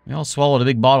 We all swallowed a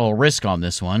big bottle of risk on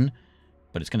this one,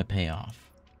 but it's going to pay off.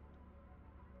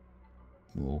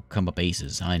 We'll come up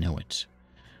aces, I know it.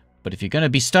 But if you're going to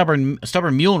be a stubborn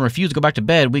mule and refuse to go back to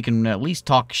bed, we can at least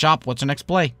talk shop. What's our next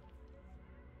play?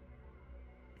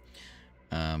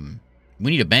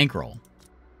 We need a bankroll.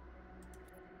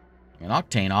 When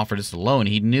Octane offered us a loan,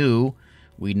 he knew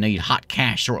we'd need hot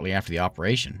cash shortly after the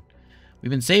operation. We've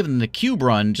been saving the cube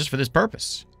run just for this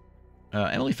purpose.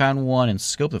 Emily found one and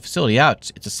scoped the facility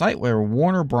out. It's a site where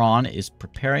Warner Braun is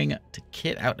preparing to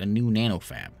kit out a new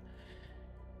nanofab.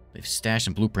 They've stashed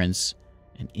some blueprints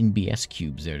and NBS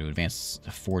cubes there to advance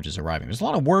the forges arriving. There's a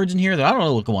lot of words in here that I don't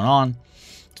know what's going on.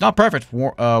 It's not perfect.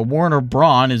 Warner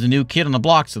Braun is a new kid on the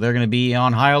block, so they're going to be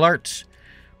on high alert.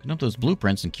 Put up those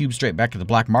blueprints and cubes straight back to the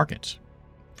black market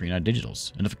for United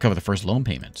Digitals. Enough to cover the first loan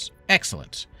payments.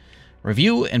 Excellent.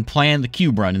 Review and plan the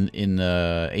cube run in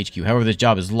the HQ. However, this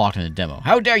job is locked in the demo.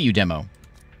 How dare you, demo?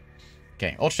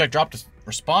 Okay, Ultratech dropped a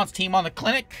response team on the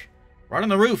clinic. Right on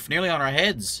the roof, nearly on our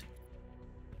heads.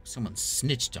 Someone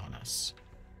snitched on us.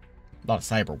 A lot of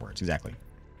cyber words, exactly.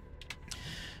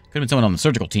 Could have been someone on the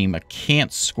surgical team. I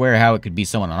can't square how it could be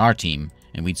someone on our team,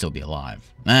 and we'd still be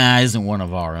alive. Isn't one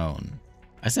of our own.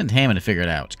 I sent Hammond to figure it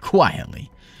out,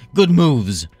 quietly. Good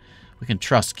moves. We can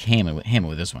trust Hammond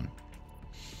with this one.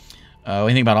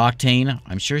 Anything about Octane?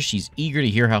 I'm sure she's eager to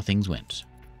hear how things went.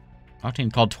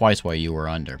 Octane called twice while you were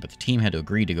under, but the team had to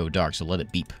agree to go dark, so let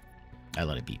it beep. I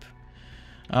let it beep.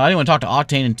 I didn't want to talk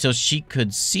to Octane until she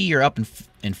could see you're up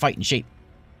and fighting shape.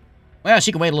 Well,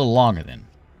 she can wait a little longer then.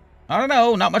 I don't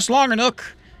know, not much longer,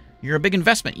 Nook. You're a big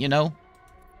investment, you know.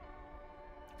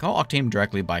 Call Octane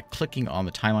directly by clicking on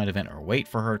the timeline event or wait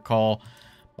for her to call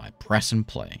by pressing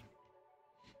play.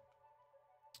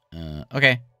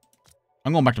 Okay.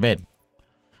 I'm going back to bed.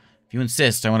 If you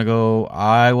insist, I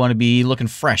want to be looking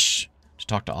fresh to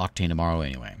talk to Octane tomorrow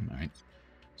anyway. All right.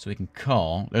 So we can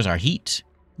call. There's our heat.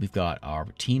 We've got our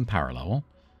team power level.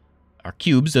 Our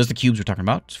cubes. There's the cubes we're talking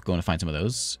about. Going to find some of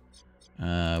those. We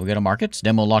got a market.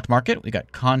 Demo locked market. We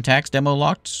got contacts demo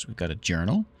locked. We've got a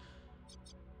journal.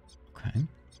 Okay.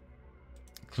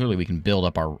 Clearly we can build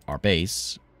up our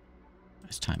base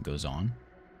as time goes on.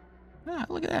 Ah,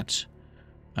 look at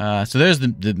that. So there's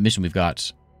the mission we've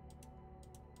got,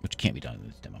 which can't be done in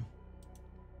this demo.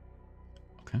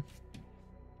 Okay.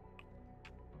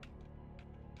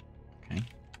 Okay.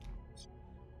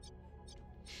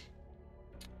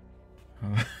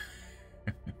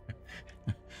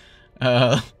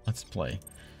 Let's play.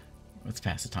 Let's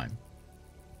pass the time.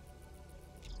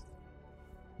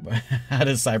 How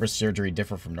does cyber surgery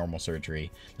differ from normal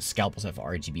surgery? The scalpels have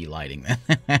RGB lighting.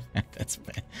 That's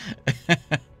bad.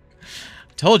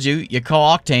 Told you, you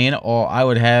call Octane, or I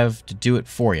would have to do it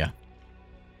for you.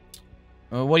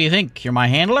 What do you think? You're my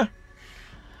handler?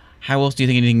 How else do you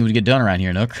think anything would get done around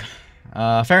here, Nook?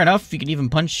 Fair enough. You can even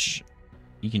punch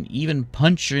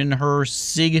in her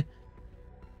sig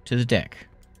to the deck.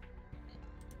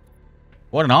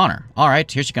 What an honor. All right,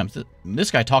 here she comes. This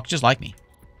guy talks just like me.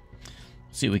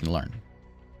 Let's see what we can learn.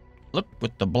 Look,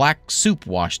 with the black soup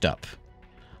washed up.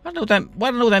 I don't know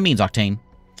what that means, Octane.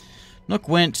 Nook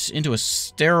went into a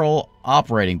sterile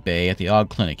operating bay at the Ogg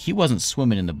Clinic. He wasn't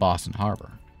swimming in the Boston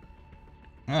Harbor.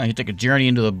 He took a journey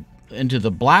into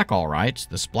the black, all right.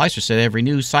 The splicer said every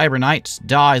new cyber knight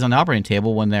dies on the operating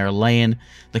table when they're laying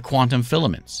the quantum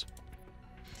filaments.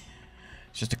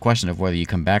 It's just a question of whether you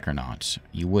come back or not.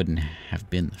 You wouldn't have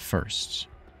been the first.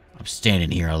 I'm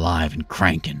standing here alive and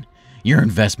cranking. Your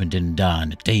investment didn't die on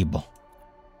the table.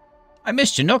 I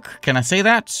missed you, Nook. Can I say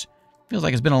that? Feels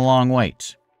like it's been a long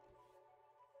wait.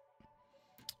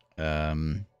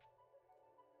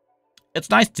 It's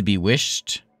nice to be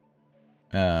wished.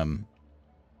 No,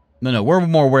 we're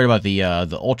more worried about the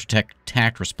Ultratech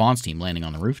TACT response team landing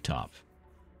on the rooftop.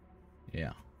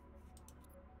 Yeah.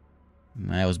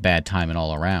 That was bad timing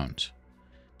all around.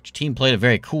 But your team played it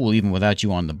very cool even without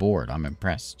you on the board. I'm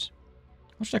impressed.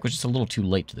 Ultratech was just a little too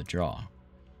late to the draw.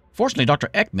 Fortunately, Dr.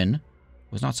 Ekman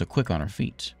was not so quick on her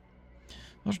feet.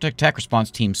 Ultratech attack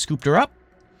response team scooped her up?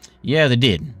 Yeah, they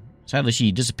did. Sadly,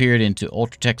 she disappeared into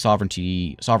Ultratech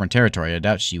sovereign territory. I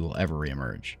doubt she will ever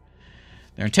reemerge.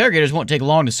 Their interrogators won't take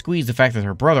long to squeeze the fact that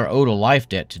her brother owed a life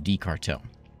debt to D Cartel.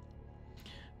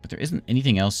 But there isn't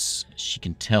anything else she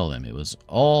can tell them. It was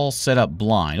all set up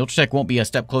blind. Ultratech won't be a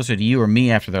step closer to you or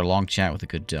me after their long chat with a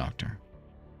good doctor.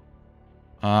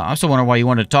 I also wonder why you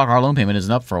wanted to talk. Our loan payment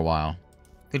isn't up for a while.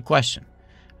 Good question.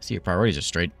 I see your priorities are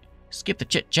straight. Skip the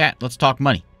chit-chat. Let's talk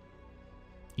money.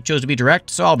 You chose to be direct,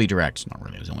 so I'll be direct. Not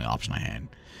really. It was the only option I had.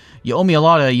 You owe me a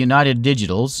lot of United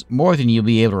Digitals, more than you'll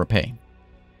be able to repay.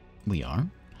 We are.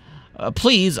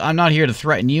 Please, I'm not here to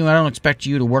threaten you. I don't expect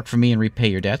you to work for me and repay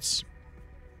your debts.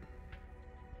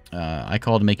 I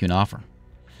called to make you an offer.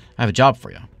 I have a job for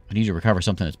you. I need you to recover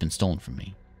something that's been stolen from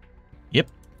me. Yep.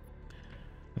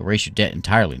 Erase your debt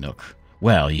entirely, Nook.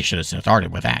 Well, you should have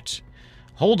started with that.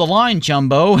 Hold the line,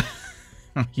 Chumbo.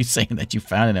 Are you saying that you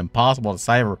found it impossible to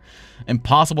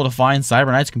find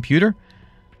Cyber computer?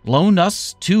 Loaned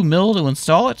us $2 million to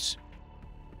install it?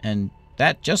 And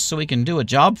that just so we can do a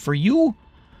job for you?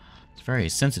 It's a very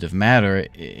sensitive matter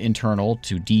internal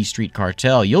to D Street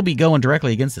Cartel. You'll be going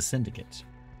directly against the syndicate.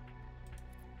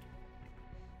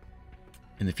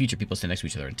 In the future, people stand next to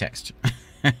each other and text.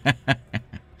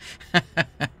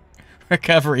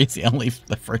 Recovery is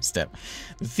the first step.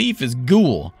 The thief is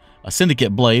Ghoul, a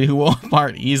syndicate blade who won't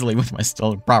part easily with my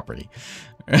stolen property.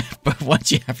 But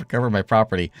once you have recovered my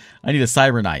property, I need a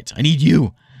Cyber Knight. I need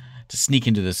you to sneak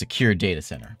into the secure data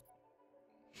center.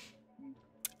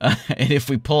 And if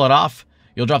we pull it off,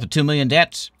 you'll drop the $2 million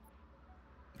debt,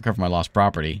 recover my lost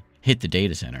property, hit the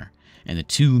data center, and the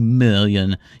 2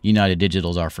 million United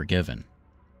Digitals are forgiven.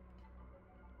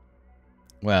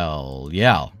 Well,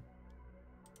 yeah.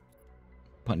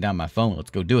 Putting down my phone.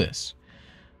 Let's go do this.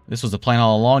 This was the plan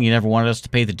all along. You never wanted us to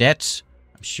pay the debts.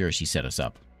 I'm sure she set us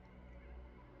up.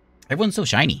 Everyone's so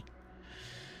shiny.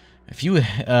 If you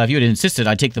had insisted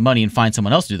I'd take the money and find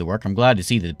someone else to do the work, I'm glad to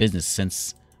see the business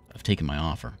sense of taking my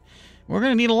offer. We're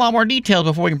going to need a lot more details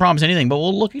before we can promise anything, but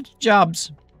we'll look at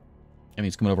jobs. I mean,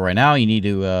 it's coming over right now. You need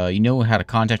to, you know how to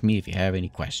contact me if you have any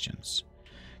questions.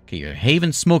 Okay, your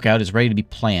Haven Smokeout is ready to be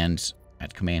planned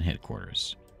at command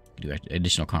headquarters. We can do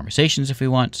additional conversations if we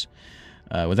want.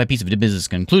 With that piece of business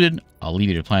concluded, I'll leave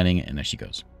you to planning, and there she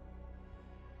goes.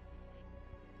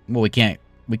 Well, we can't,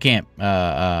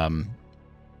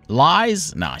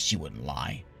 lies? Nah, she wouldn't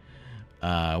lie.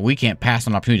 We can't pass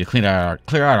on an opportunity to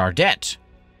clear out our debt.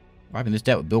 Wiping this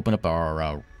debt would open up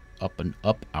our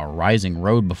our rising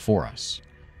road before us.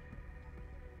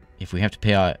 If we have to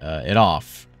pay it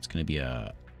off, it's going to be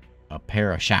a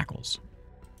pair of shackles.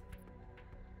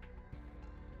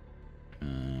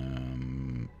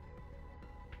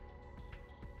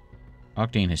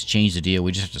 Octane has changed the deal.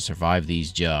 We just have to survive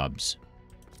these jobs.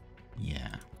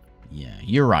 Yeah,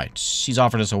 you're right. She's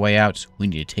offered us a way out. We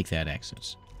need to take that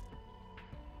exit.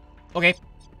 Okay,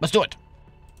 let's do it.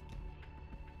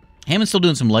 Hammond's still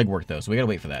doing some legwork, though, so we gotta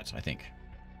wait for that, I think.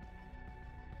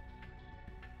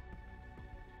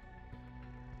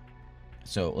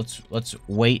 So let's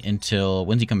wait until...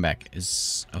 When's he come back?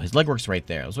 Oh, his legwork's right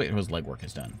there. Let's wait until his legwork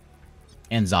is done.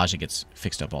 And Zaja gets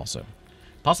fixed up also.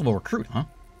 Possible recruit, huh?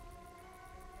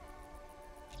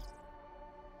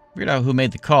 Figured out who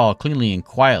made the call cleanly and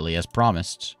quietly as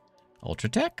promised.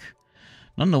 Ultratech?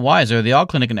 None the wiser. The Aug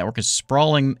Clinic network is a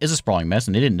sprawling mess,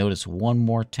 and they didn't notice one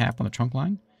more tap on the trunk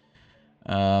line.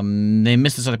 They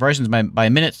missed the operations by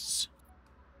minutes.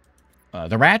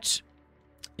 The Rat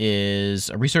is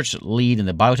a research lead in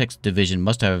the biotech division.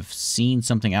 Must have seen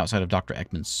something outside of Dr.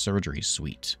 Ekman's surgery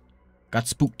suite. Got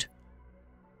spooked.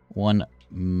 One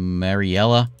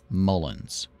Mariella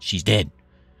Mullins. She's dead.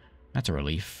 That's a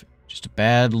relief. Just a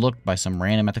bad look by some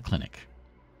random at the clinic.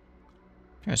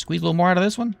 Try to squeeze a little more out of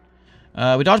this one.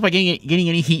 We dodged by getting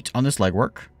any heat on this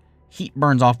legwork. Heat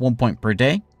burns off 1 point per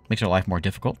day. Makes our life more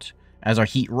difficult. As our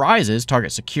heat rises,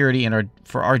 target security and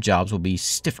for our jobs will be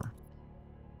stiffer.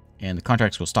 And the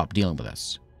contracts will stop dealing with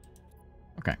us.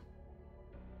 Okay.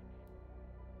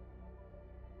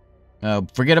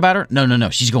 Forget about her? No.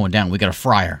 She's going down. We gotta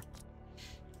fry her.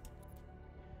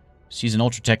 She's an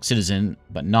Ultratech citizen,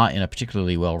 but not in a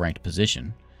particularly well-ranked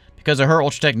position. Because of her,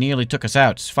 Ultratech nearly took us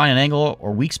out. Find an angle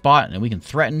or weak spot, and we can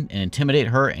threaten and intimidate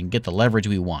her and get the leverage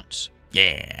we want.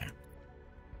 Yeah.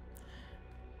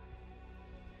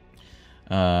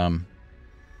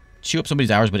 Chew up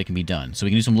somebody's hours, but it can be done. So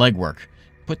we can do some legwork.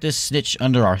 Put this snitch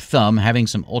under our thumb. Having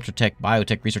some Ultratech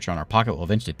biotech research on our pocket will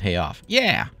eventually pay off.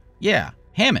 Yeah.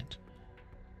 Hammond.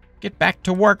 Get back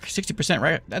to work. 60%,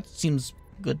 right? That seems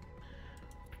good.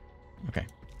 Okay.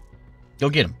 Go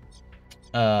get him.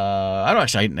 I don't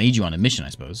actually... I need you on a mission, I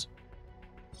suppose.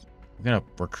 We got a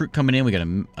recruit coming in. We got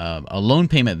a loan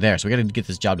payment there. So we got to get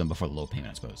this job done before the loan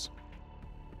payment, I suppose.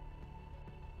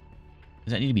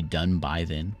 Does that need to be done by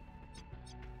then?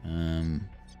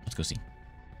 Let's go see.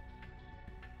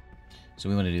 So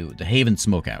we want to do the Haven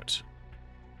Smokeout.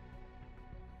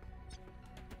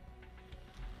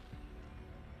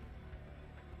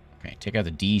 Okay, take out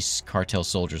the D cartel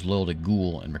soldiers, load a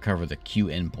ghoul, and recover the Q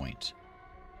endpoint.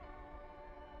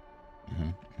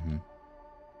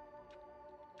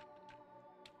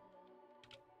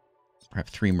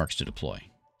 Perhaps 3 mercs to deploy.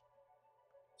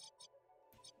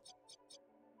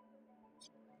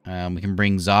 We can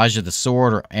bring Zaja the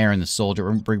sword or Aaron the soldier.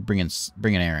 We're bring in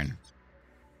Aaron.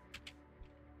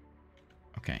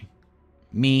 Okay.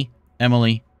 Me,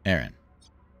 Emily, Aaron.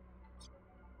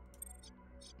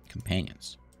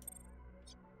 Companions.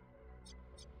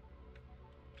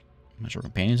 I'm not sure what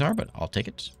companions are, but I'll take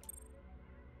it.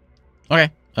 Okay.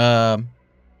 Done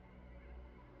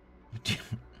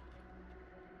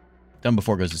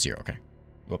before it goes to 0. Okay.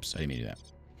 Whoops, I didn't mean to do that.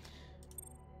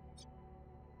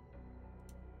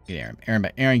 Get Aaron. Aaron,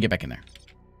 back. Aaron, get back in there.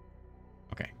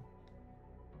 Okay.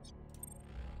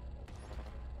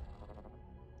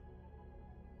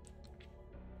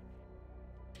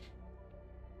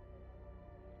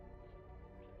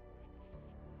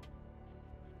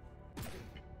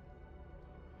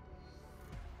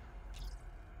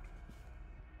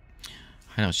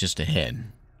 Hideout's just ahead.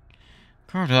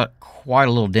 Carved out quite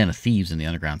a little den of thieves in the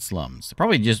underground slums. They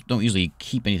probably just don't usually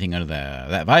keep anything under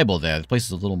that valuable there. The place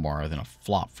is a little more than a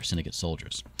flop for Syndicate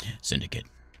soldiers. Syndicate.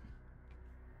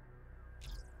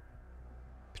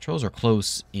 Patrols are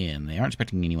close in. They aren't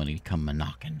expecting anyone to come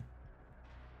a-knocking.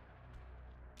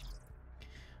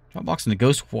 Dropbox and the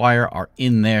ghost wire are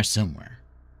in there somewhere.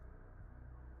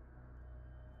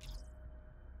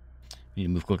 We need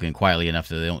to move quickly and quietly enough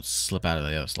that they don't slip out of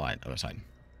the other side.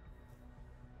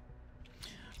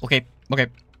 Okay, okay.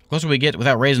 The closer we get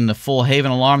without raising the full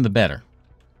Haven alarm, the better.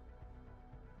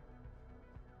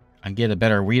 I can get a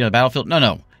better read of the battlefield.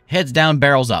 No. Heads down,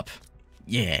 barrels up.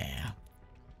 Yeah.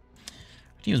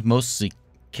 Our team is mostly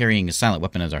carrying a silent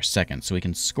weapon as our second, so we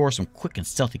can score some quick and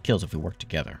stealthy kills if we work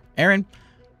together. Aaron,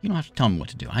 you don't have to tell me what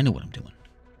to do. I know what I'm doing.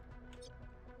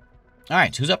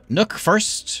 Alright, who's up? Nook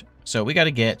first. So we got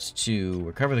to get to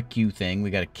recover the Q thing. We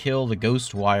got to kill the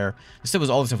ghost wire.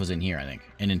 All this stuff was in here, I think.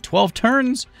 And in 12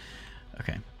 turns?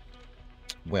 Okay.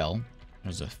 Well,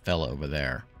 there's a fella over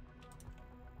there.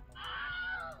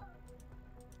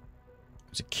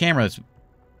 There's a camera that's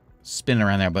spinning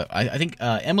around there, but I think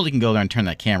Emily can go there and turn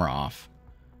that camera off.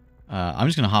 I'm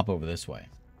just going to hop over this way.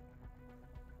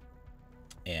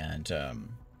 And I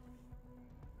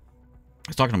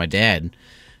was talking to my dad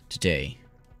today.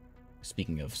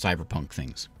 Speaking of cyberpunk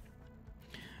things.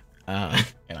 And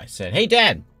I said, hey,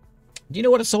 Dad, do you know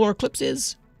what a solar eclipse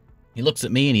is? He looks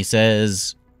at me and he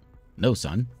says, no,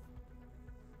 son.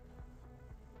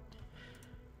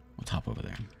 Let's hop over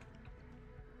there.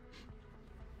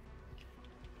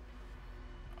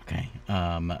 Okay.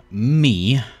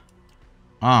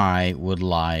 I would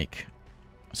like...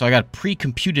 So I got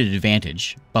pre-computed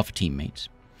advantage. Buff teammates.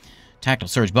 Tactical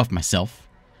surge buff myself.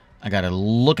 I got a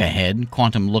look ahead,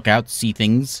 quantum lookout, see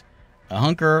things, a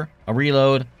hunker, a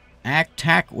reload,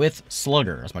 attack with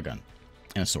slugger. That's my gun.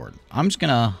 And a sword. I'm just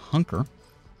gonna hunker.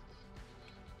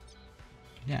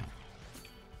 Yeah.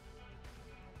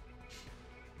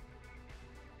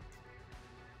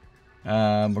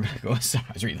 We're gonna go. Sorry,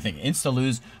 I was reading the thing. Insta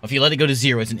lose. If you let it go to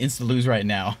 0, it's an insta lose right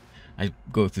now. I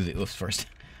go through the oofs first.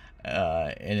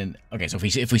 And then okay, so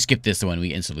if we skip this one,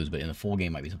 we insta lose, but in the full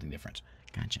game might be something different.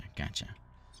 Gotcha.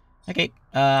 Okay,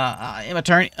 my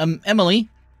turn. Emily,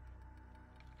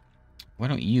 why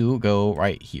don't you go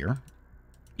right here?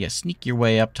 Yeah, sneak your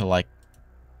way up to, like,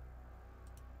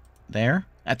 there.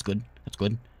 That's good.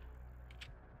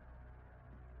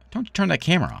 Don't you turn that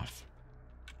camera off.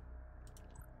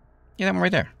 Yeah, that one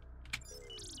right there.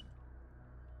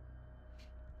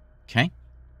 Okay.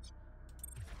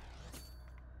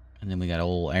 And then we got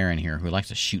old Aaron here who likes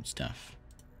to shoot stuff.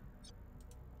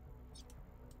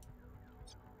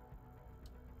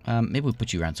 Maybe we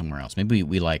put you around somewhere else. Maybe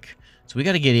we like... So we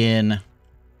got to get in...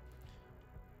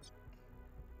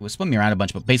 We'll split me around a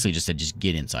bunch, but basically just said just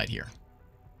get inside here.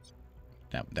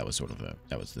 That was sort of the...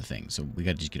 That was the thing. So we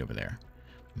got to just get over there.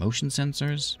 Motion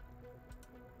sensors?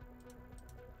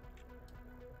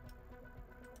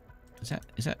 Is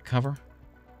that cover?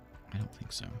 I don't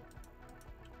think so.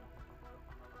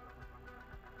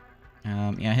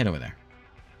 Yeah, head over there.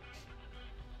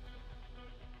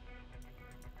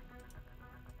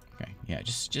 Okay, yeah,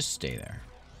 just stay there.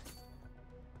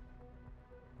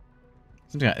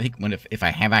 Sometimes I think if I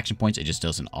have action points, it just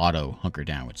does an auto hunker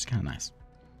down, which is kind of nice.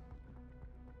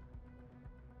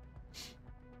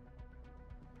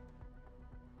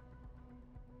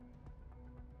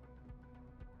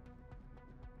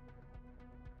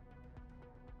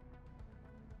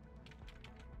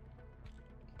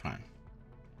 Fine.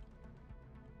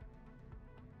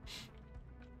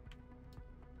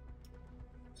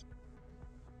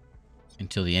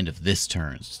 Until the end of this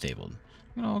turn is disabled.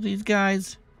 Look at all these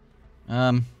guys.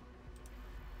 Until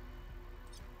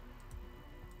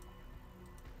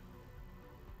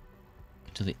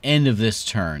the end of this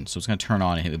turn, so it's going to turn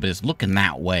on, but it's looking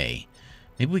that way.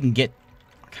 Maybe we can get...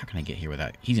 How can I get here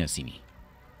without... He's going to see me.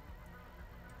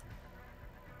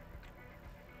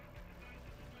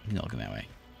 He's not looking that way.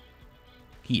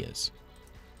 He is.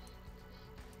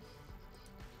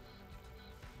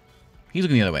 He's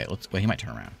looking the other way. Well, he might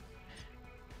turn around.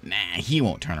 Nah, he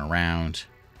won't turn around.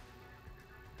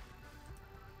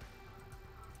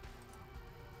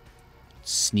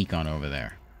 Sneak on over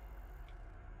there.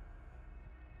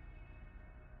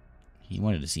 He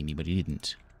wanted to see me, but he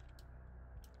didn't.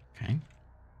 Okay.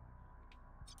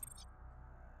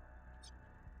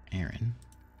 Aaron.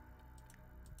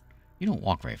 You don't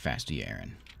walk very fast, do you,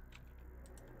 Aaron?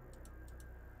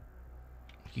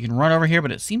 You can run over here,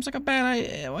 but it seems like a bad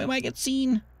idea. I might get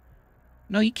seen.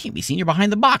 No, you can't be seen. You're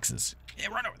behind the boxes. Yeah,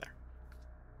 run over there.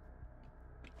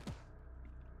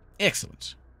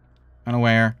 Excellent.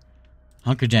 Unaware.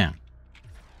 Hunker down.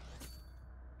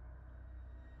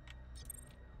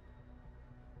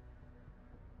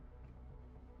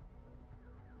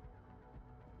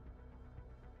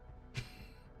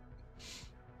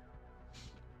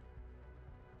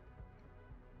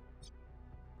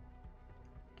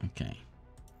 Okay.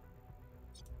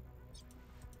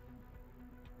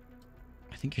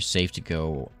 I think you're safe to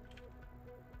go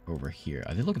over here.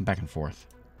 Are they looking back and forth?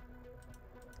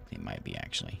 They might be,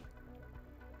 actually.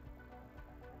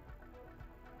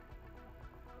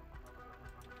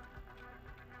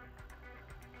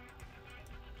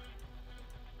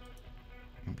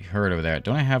 I'll be heard over there.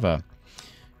 Don't I have a...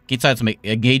 Gauge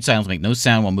silence will make no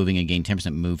sound while moving and gain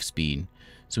 10% move speed.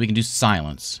 So we can do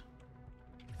silence.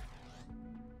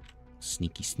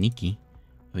 Sneaky, sneaky.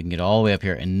 We can get all the way up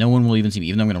here, and no one will even see me.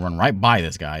 Even though I'm going to run right by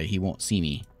this guy, he won't see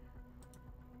me.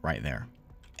 Right there.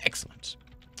 Excellent.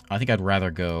 I think I'd rather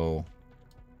go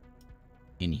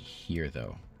in here,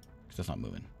 though, because that's not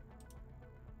moving.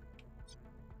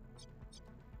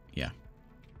 Yeah.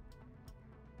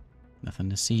 Nothing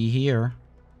to see here.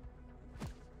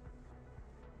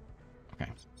 Okay.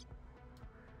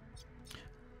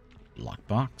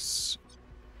 Lockbox.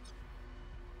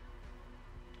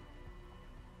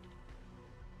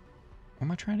 Where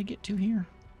am I trying to get to here?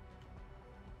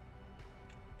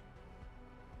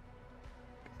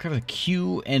 Cover the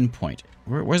Q endpoint.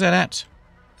 Where's that at?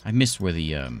 I missed where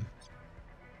the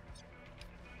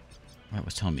what it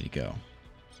was telling me to go.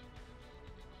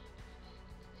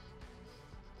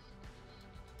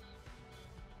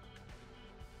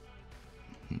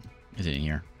 Is it in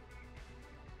here?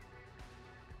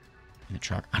 In the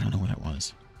truck? I don't know where that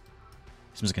was.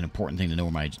 Seems like an important thing to know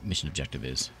where my mission objective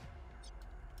is.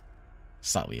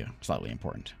 Slightly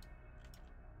important.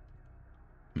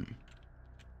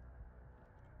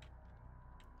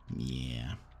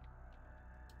 Yeah.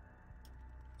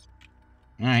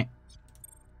 Alright.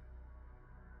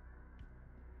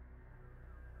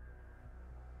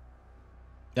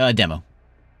 Demo.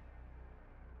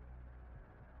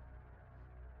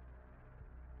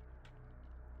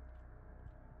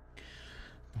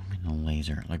 I'm in a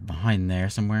laser. Like behind there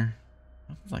somewhere.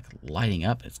 It's like lighting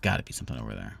up. It's got to be something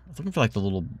over there. I was looking for like the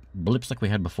little blips like we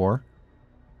had before.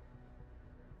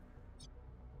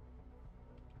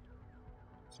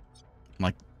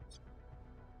 Like,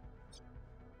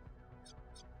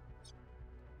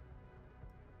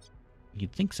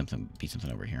 you'd think something would be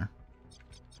something over here,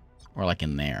 or like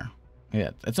in there. Yeah,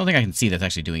 that's the only thing I can see that's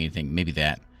actually doing anything. Maybe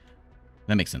that.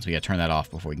 That makes sense. We gotta turn that off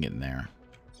before we can get in there.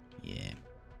 Yeah.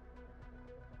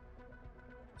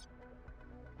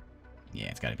 Yeah,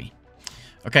 it's gotta be.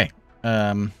 Okay.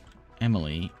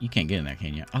 Emily, you can't get in there,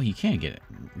 can you? Oh, you can get it.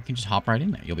 You can just hop right in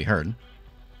there. You'll be heard.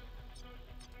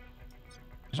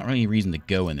 There's not really any reason to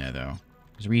go in there, though.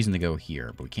 There's a reason to go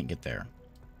here, but we can't get there.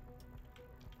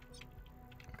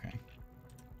 Okay.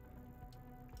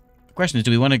 The question is,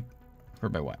 do we want to...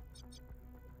 Heard by what?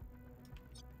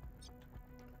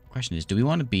 The question is, do we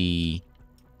want to be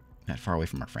that far away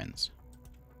from our friends?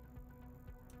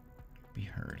 Be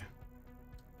heard.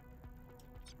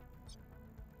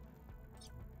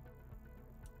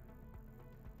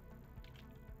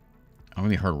 I'm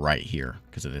going to be heard right here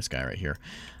because of this guy right here.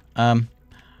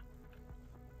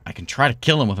 I can try to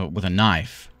kill him with a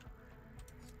knife.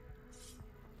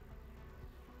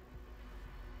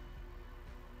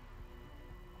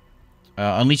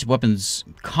 Unleash weapons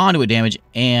conduit damage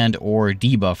and or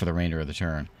debuff for the remainder of the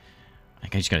turn. I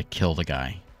think I just gotta kill the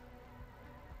guy.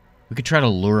 We could try to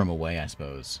lure him away, I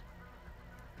suppose.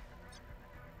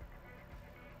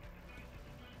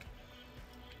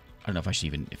 I don't know if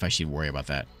I should worry about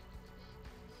that.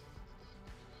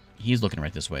 He's looking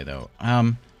right this way though.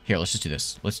 Here, let's just do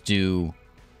this. Let's do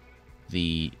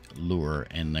the lure,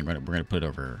 and then we're gonna put it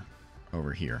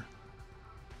over here.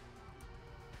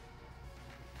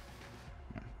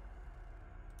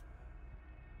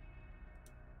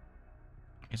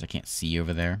 I guess I can't see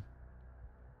over there.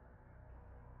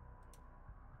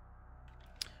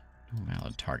 No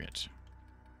valid target.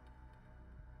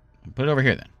 Put it over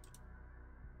here then.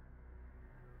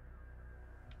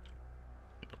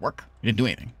 Did it work? It didn't do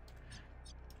anything.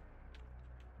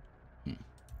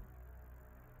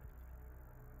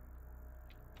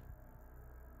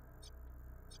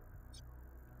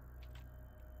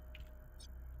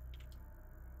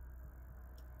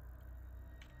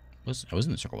 I was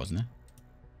in the circle, wasn't I?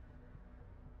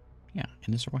 Yeah,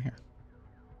 in the circle here.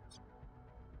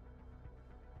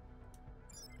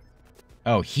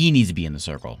 Oh, he needs to be in the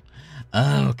circle.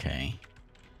 Okay.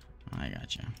 I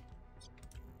gotcha.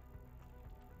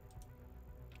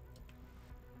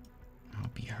 I'll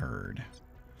be heard.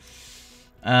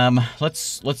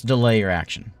 Let's delay your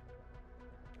action.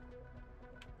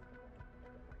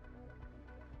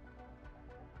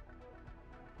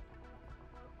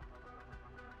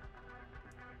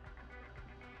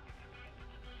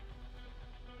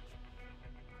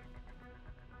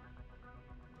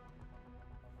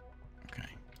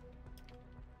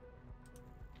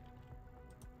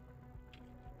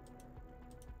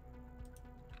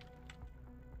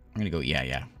 I'm gonna go,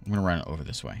 yeah. I'm gonna run it over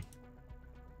this way.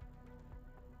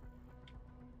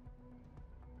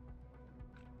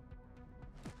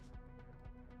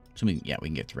 So we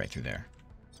can get right through there.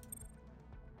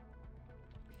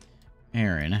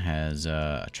 Aaron has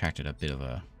attracted a bit of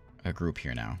a group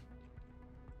here now.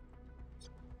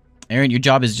 Aaron, your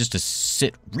job is just to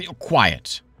sit real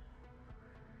quiet.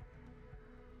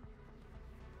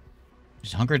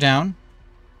 Just hunker down.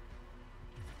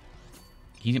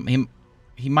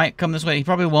 He might come this way. He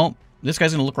probably won't. This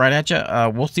guy's going to look right at you.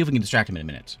 We'll see if we can distract him in a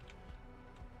minute.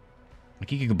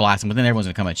 Like, you could blast him, but then everyone's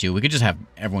going to come at you. We could just have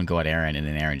everyone go at Aaron, and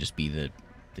then Aaron just be the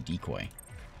decoy,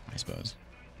 I suppose.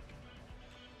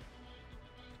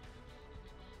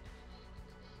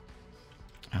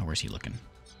 Oh, where's he looking?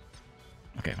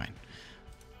 Okay, fine.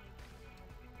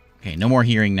 Okay, no more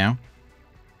hearing now.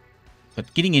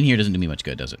 But getting in here doesn't do me much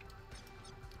good, does it?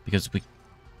 Because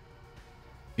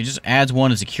it just adds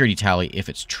one to security tally if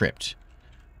it's tripped.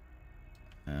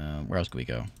 Where else could we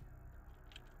go?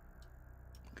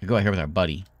 We could go out here with our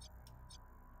buddy.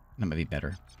 That might be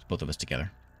better. It's both of us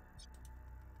together.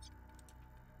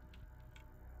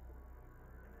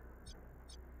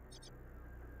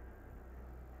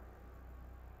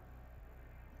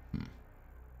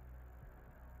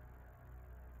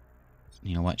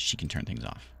 You know what? She can turn things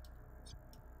off.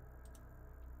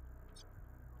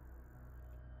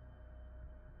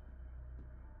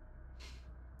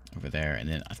 Over there, and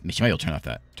then she might be able to turn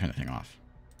that thing off.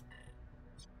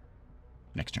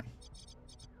 Next turn.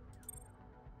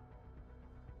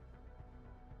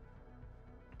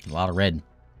 A lot of red.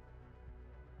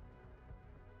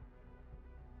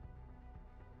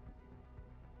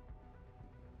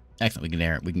 Excellent.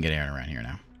 We can get Aaron around here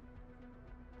now.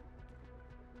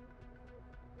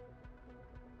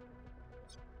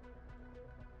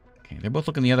 Okay, they're both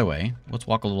looking the other way. Let's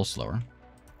walk a little slower.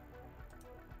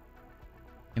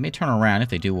 They may turn around. If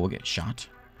they do, we'll get shot.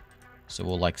 So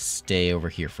we'll, like, stay over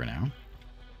here for now.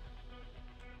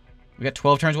 We got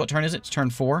 12 turns. What turn is it? It's turn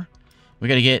 4. We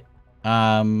got to get,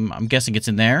 I'm guessing it's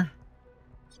in there.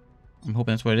 I'm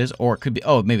hoping that's what it is. Or it could be,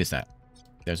 oh, maybe it's that.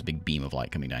 There's a big beam of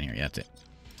light coming down here. Yeah, that's it.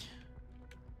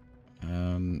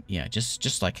 Yeah,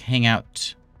 just like, hang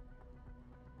out.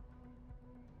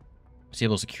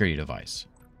 Disable security device.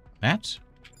 That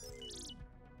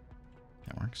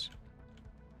works.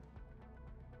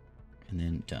 And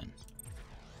then done.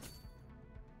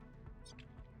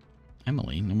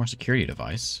 Emily, no more security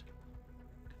device.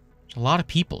 There's a lot of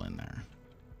people in there.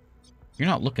 You're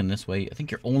not looking this way. I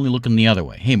think you're only looking the other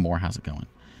way. Hey, Moore, how's it going?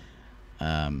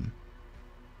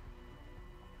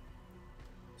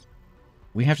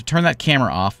 We have to turn that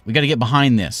camera off. We got to get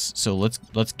behind this. So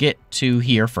let's get to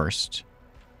here first.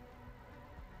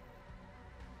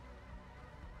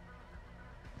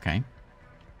 Okay.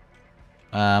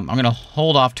 I'm going to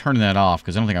hold off turning that off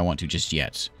because I don't think I want to just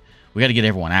yet. We got to get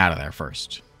everyone out of there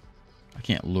first. I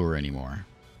can't lure anymore.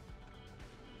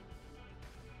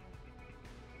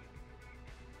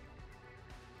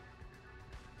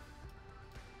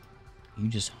 You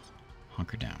just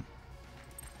hunker down.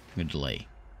 I'm going to delay.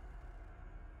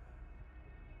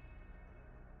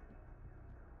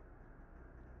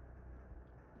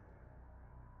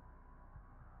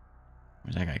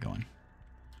 Where's that guy going?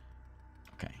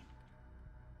 Okay.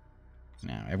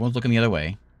 Now, everyone's looking the other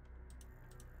way.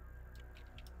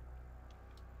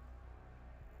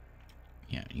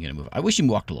 Yeah, you gotta move. I wish you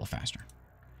walked a little faster.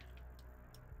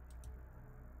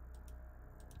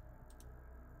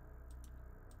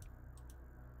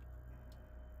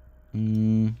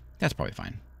 That's probably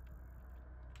fine.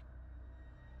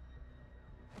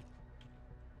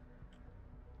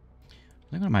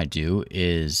 I think what I might do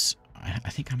is...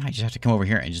 I think I might just have to come over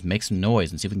here and just make some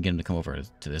noise and see if we can get him to come over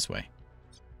to this way.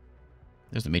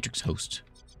 There's the Matrix host.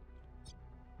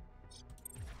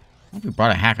 I don't think we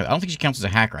brought a hacker. I don't think she counts as a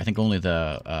hacker. I think only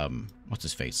the, what's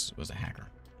his face was a hacker.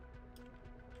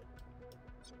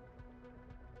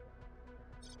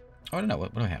 Oh, I don't know.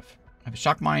 What do I have? I have a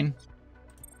shock mine.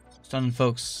 Stunning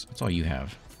folks. That's all you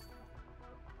have.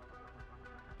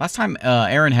 Last time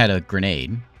Aaron had a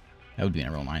grenade. That would be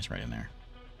real nice right in there.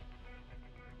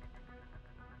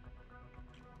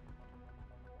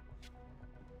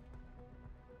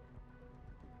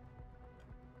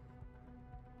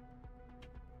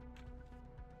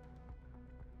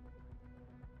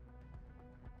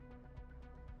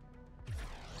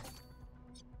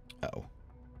 Uh-oh.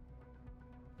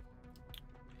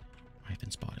 I've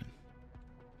been spotted.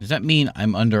 Does that mean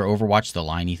I'm under Overwatch, the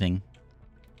liney thing?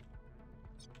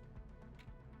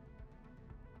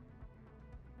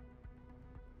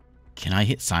 Can I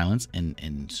hit silence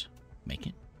and make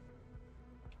it?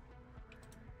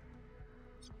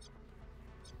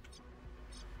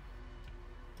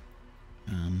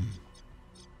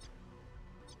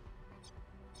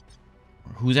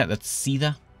 Who's that? That's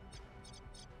Seetha?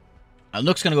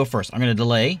 Nook's gonna go first. I'm gonna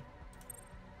delay.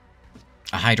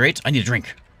 I hydrate. I need a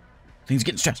drink. Things are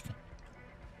getting stressful.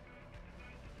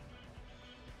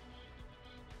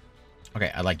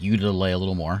 Okay, I'd like you to delay a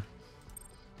little more.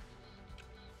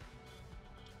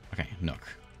 Okay, Nook.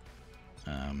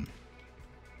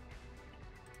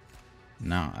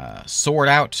 Now, sword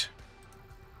out.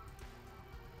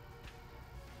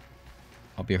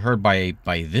 I'll be heard by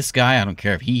this guy. I don't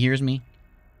care if he hears me.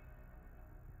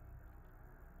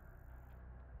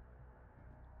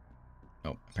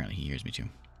 Oh, apparently he hears me too.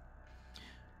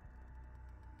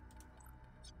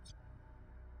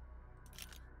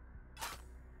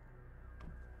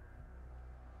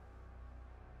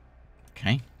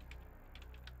 Okay.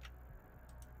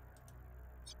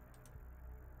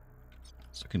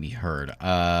 So it can be heard.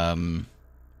 Over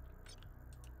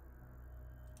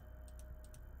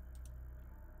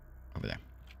there.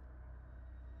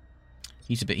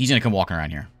 He's gonna come walking around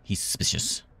here. He's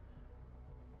suspicious.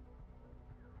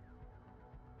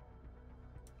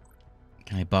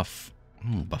 Can I buff?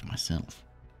 I'm gonna buff myself.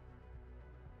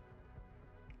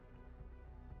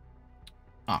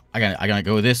 Ah, I gotta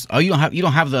go with this. Oh, you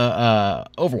don't have the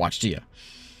Overwatch, do you?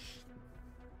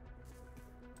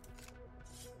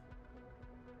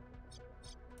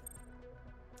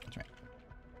 That's right.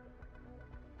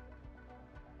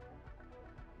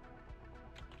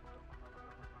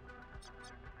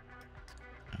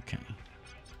 Okay.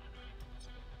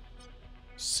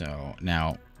 So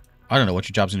now, I don't know what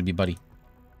your job's gonna be, buddy.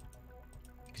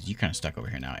 Because you're kind of stuck over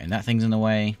here now, and that thing's in the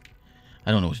way.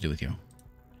 I don't know what to do with you.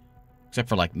 Except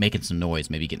for, like, making some noise,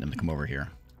 maybe getting them to come over here.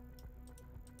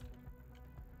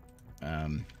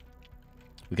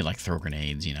 We could, like, throw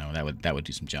grenades, you know. That would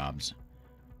do some jobs.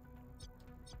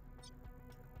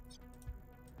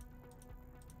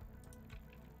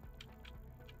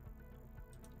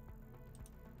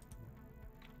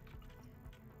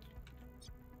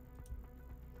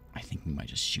 I think we might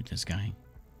just shoot this guy.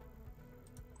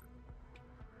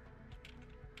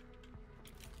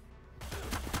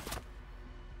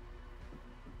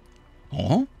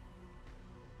 Oh?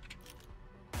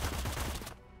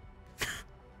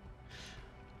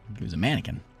 He was a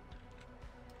mannequin.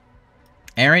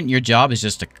 Aaron, your job is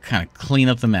just to kind of clean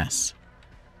up the mess.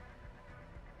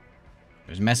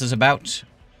 There's messes about.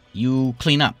 You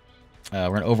clean up. We're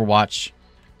going to Overwatch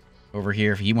over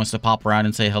here. If he wants to pop around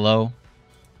and say hello,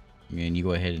 and you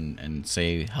go ahead and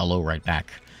say hello right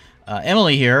back.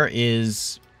 Emily here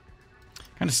is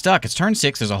kind of stuck. It's turn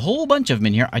 6. There's a whole bunch of them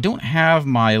in here. I don't have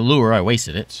my lure. I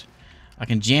wasted it. I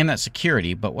can jam that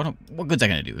security, but what good's that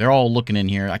going to do? They're all looking in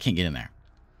here. I can't get in there.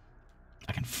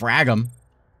 I can frag them.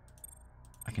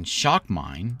 I can shock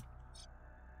mine.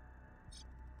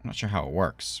 I'm not sure how it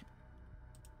works.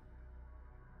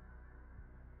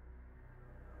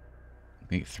 We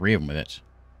can get 3 of them with it.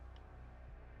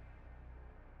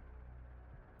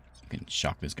 I can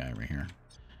shock this guy over here.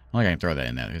 I think I can throw that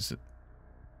in there.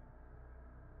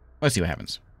 Let's see what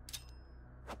happens.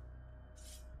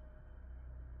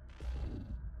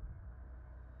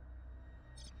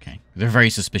 Okay. They're very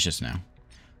suspicious now.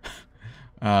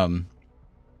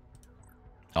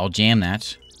 I'll jam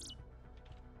that.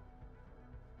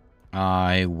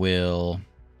 I will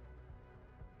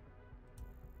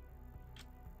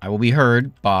be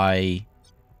heard by...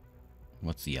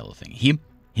 What's the yellow thing? Him?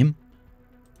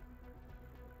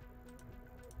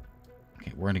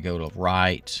 Okay, we're going to go to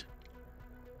right.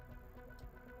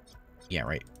 Yeah,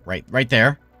 right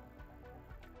there.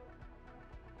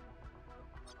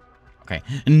 Okay,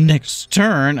 next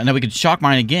turn, and then we can shock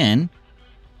mine again.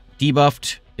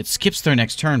 Debuffed. It skips their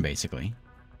next turn, basically.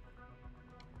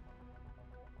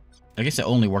 I guess it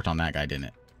only worked on that guy, didn't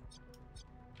it?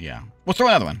 Yeah. We'll throw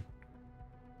another one.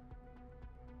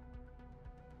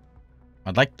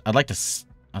 I'd like to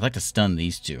stun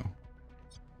these two.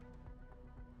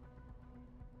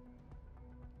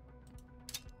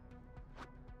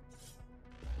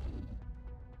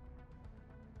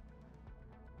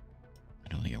 I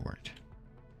don't think it worked.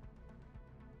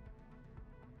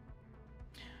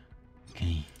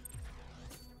 Okay.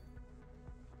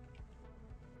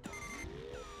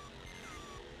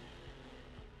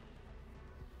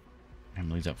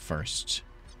 Emily's up first.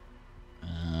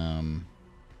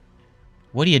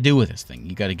 What do you do with this thing?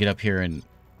 You got to get up here and...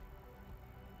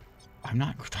 I'm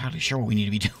not entirely sure what we need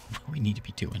to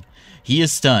be doing. He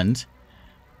is stunned.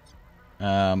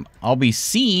 I'll be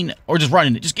seen, or just run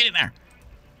in it. Just get in there.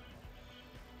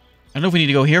 I don't know if we need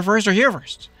to go here first or here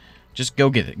first. Just go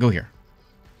get it. Go here.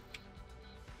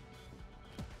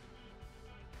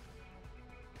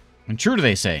 Intruder,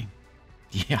 they say.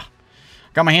 Yeah.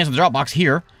 Got my hands on the drop box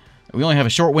here. We only have a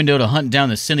short window to hunt down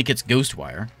the Syndicate's ghost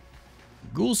wire.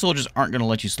 Ghoul soldiers aren't going to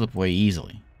let you slip away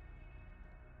easily.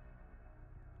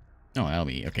 Oh, that'll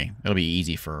be... Okay. That'll be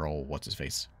easy for old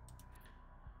what's-his-face.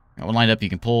 Got one lined up. You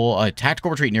can pull a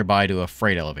tactical retreat nearby to a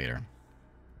freight elevator.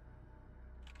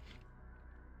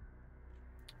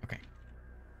 Okay.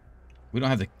 We don't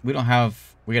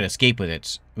have... We got to escape with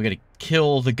it. We got to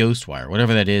kill the ghost wire,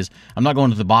 whatever that is. I'm not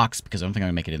going to the box because I don't think I'm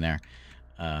going to make it in there.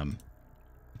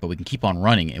 But we can keep on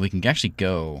running, and we can actually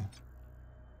go...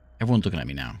 Everyone's looking at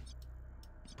me now.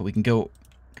 But we can go...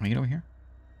 Can I get over here?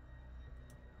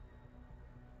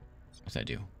 What's that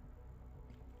do?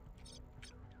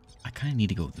 I kind of need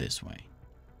to go this way.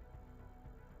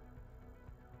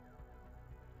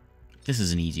 This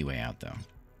is an easy way out, though.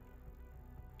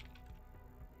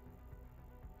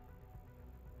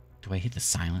 Do I hit the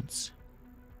silence?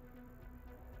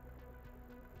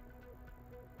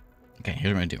 Okay, here's what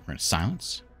we're going to do. We're going to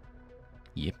silence.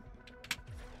 Yep.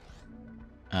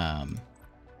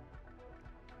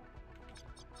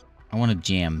 I want to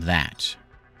jam that.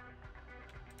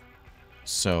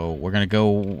 So we're going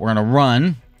to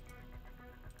run.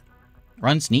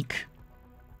 Run, sneak.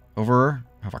 Over.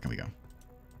 How far can we go?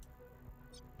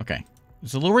 Okay.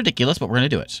 It's a little ridiculous, but we're going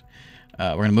to do it.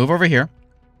 We're going to move over here.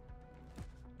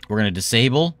 We're going to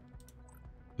disable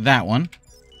that one.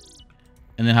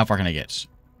 And then how far can I get?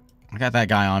 I got that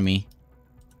guy on me.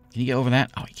 Can you get over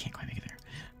that? Oh, he can't quite make it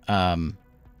there.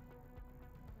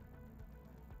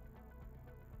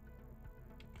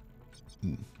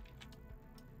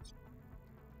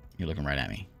 You're looking right at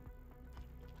me.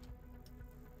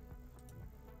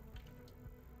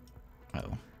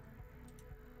 Uh-oh.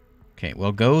 Okay,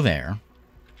 well, go there.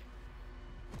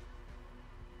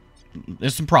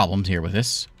 There's some problems here with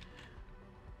this.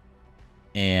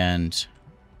 And...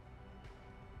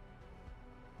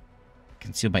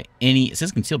 Concealed by any... It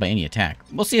says concealed by any attack.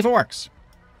 We'll see if it works.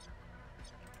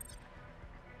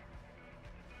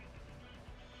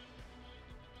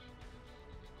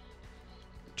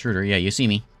 Intruder, yeah, you see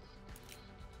me.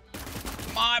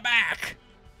 My back!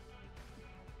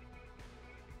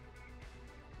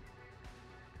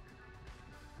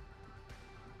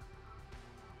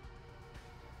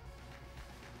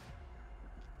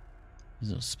 He's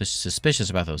a little suspicious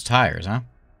about those tires, huh?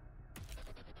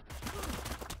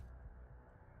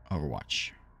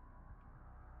 Overwatch.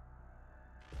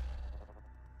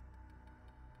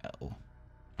 Uh-oh.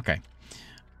 Okay.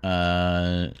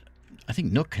 I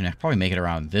think Nook can probably make it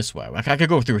around this way. I could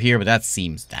go through here, but that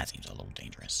seems a little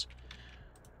dangerous.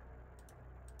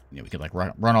 Yeah, we could like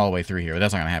run all the way through here, but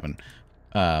that's not gonna happen.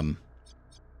 Oh,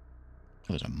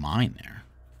 there's a mine there.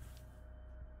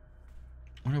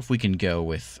 I wonder if we can go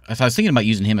with... I was thinking about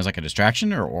using him as like a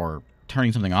distraction or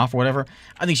turning something off or whatever.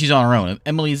 I think she's on her own. If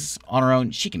Emily's on her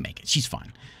own, she can make it. She's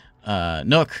fine.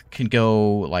 Nook can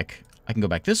go, like, I can go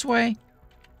back this way.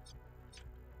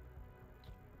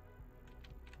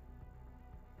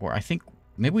 Or I think,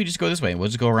 maybe we just go this way and we'll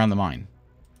just go around the mine.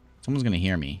 Someone's going to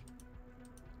hear me.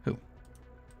 Who?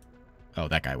 Oh,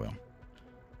 that guy will.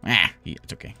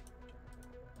 It's okay.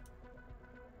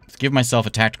 Let's give myself a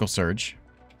tactical surge.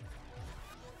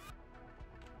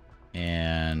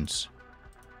 And...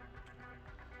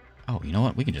 oh, you know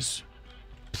what? We can just...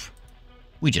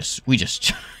 We just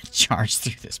charge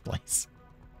through this place.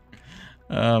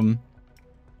 We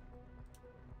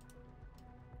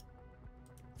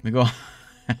go...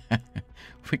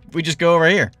 we just go over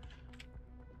here.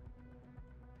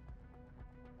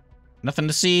 Nothing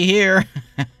to see here.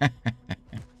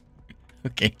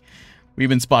 Okay. We've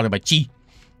been spotted by Chi.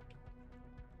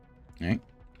 Alright.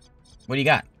 What do you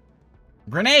got?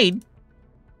 Grenade?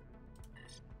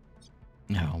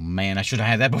 Oh, man. I should have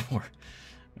had that before.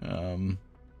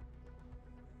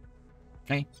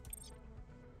 Hey.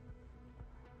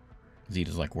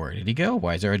 Zeta's like, where did he go?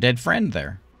 Why is there a dead friend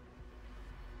there?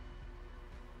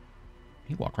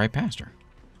 He walked right past her.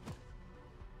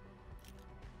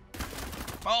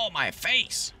 Oh, my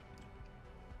face!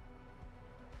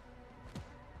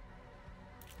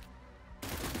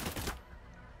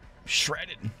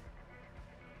 Shredded.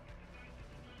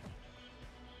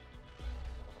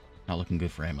 Not looking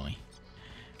good for Emily.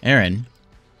 Aaron,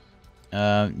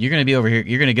 you're going to be over here.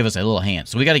 You're going to give us a little hand.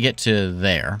 So we got to get to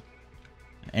there.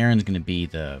 Aaron's going to be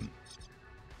the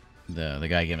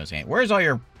guy giving us a hand. Where's all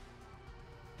your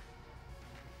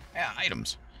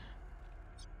items?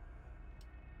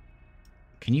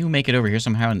 Can you make it over here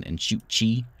somehow and shoot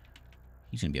Chi?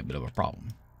 He's going to be a bit of a problem.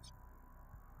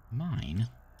 Mine?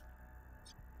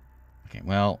 Okay,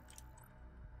 well...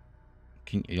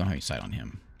 you don't have any sight on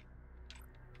him.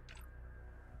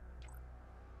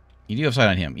 You do have sight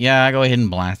on him. Yeah, go ahead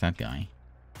and blast that guy.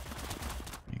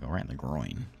 You go right in the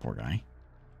groin. Poor guy.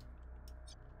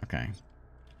 Okay.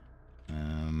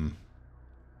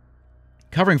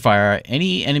 Covering fire.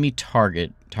 Any enemy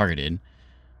targeted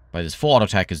by this full auto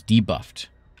attack is debuffed.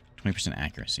 20%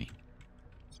 accuracy.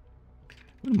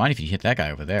 Wouldn't mind if you hit that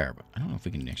guy over there, but I don't know if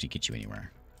we can actually get you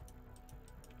anywhere.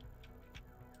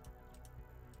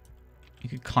 You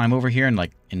could climb over here and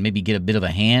maybe get a bit of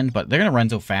a hand, but they're gonna run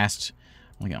so fast.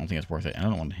 I don't think it's worth it. I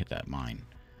don't want to hit that mine.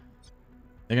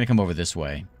 They're gonna come over this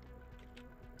way.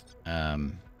 Here,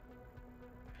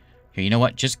 you know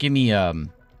what? Just give me an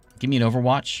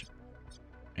Overwatch,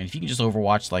 and if you can just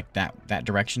Overwatch like that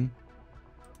direction,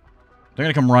 they're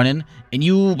gonna come running, and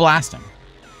you blast them.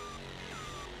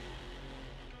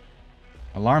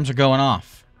 Alarms are going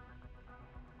off.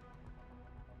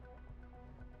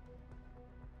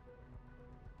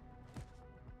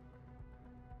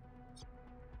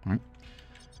 All right.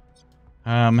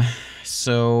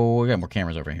 So we got more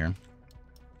cameras over here.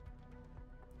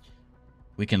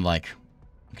 We can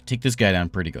take this guy down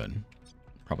pretty good.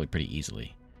 Probably pretty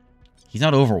easily. He's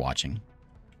not overwatching.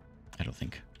 I don't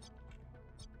think.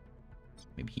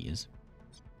 Maybe he is.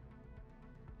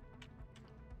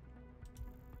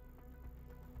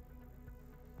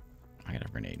 I got a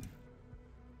grenade.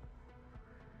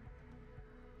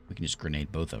 We can just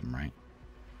grenade both of them, right?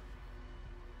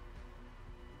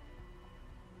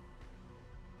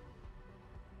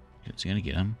 Is he gonna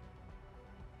get him?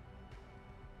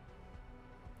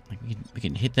 We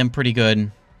can hit them pretty good.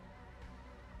 Will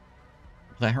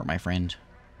that hurt my friend?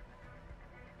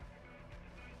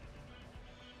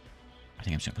 I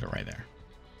think I'm just gonna put it right there.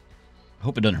 I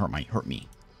hope it doesn't hurt me.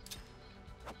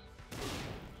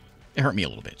 It hurt me a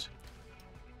little bit.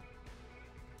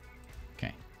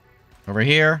 Okay. Over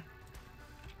here.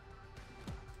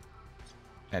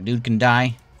 That dude can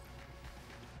die.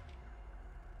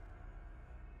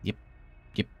 Yep.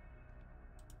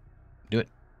 Do it.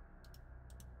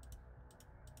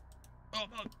 Oh,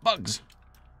 bugs.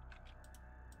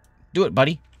 Do it,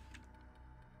 buddy.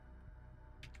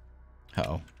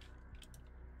 Uh-oh.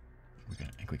 I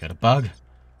think we got a bug.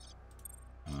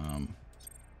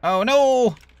 Oh,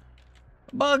 no!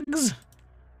 Bugs!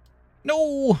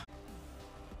 No!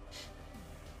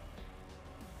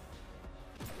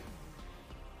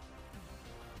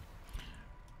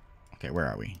 Okay, where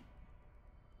are we?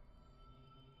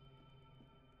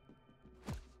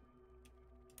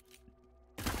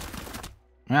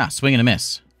 Ah, swing and a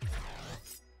miss.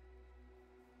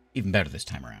 Even better this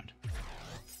time around.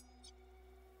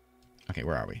 Okay,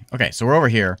 where are we? Okay, so we're over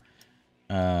here.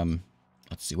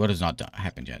 Let's see, what has not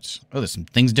happened yet? Oh, there's some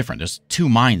things different. There's 2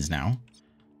 mines now.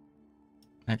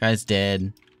 That guy's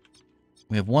dead.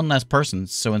 We have one less person,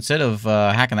 so instead of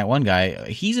hacking that one guy,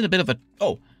 he's in a bit of a...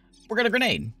 Oh, we got a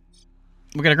grenade.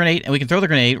 We got a grenade, and we can throw the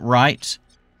grenade right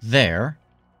there.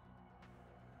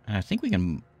 And I think we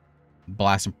can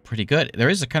blast him pretty good. There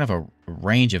is a kind of a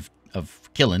range of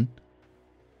killing.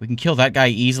 We can kill that guy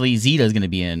easily. Zeta's going to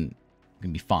be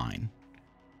fine.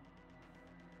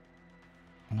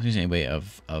 I don't think there's any way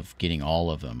of getting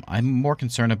all of them. I'm more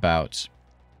concerned about...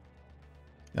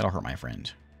 That'll hurt my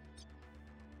friend.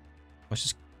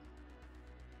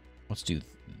 Let's do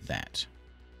that.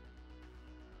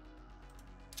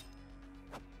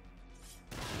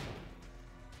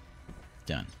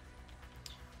 Done.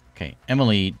 Okay,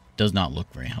 Emily does not look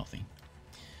very healthy.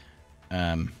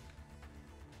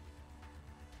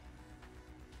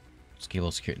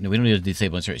 Disable security. No, we don't need to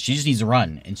disable security. She just needs to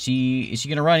run. And is she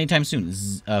gonna run anytime soon?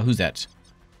 Who's that?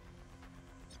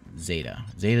 Zeta.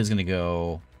 Zeta's gonna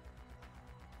go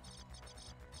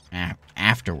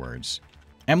afterwards.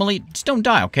 Emily, just don't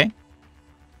die, okay?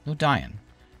 No dying.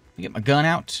 Let me get my gun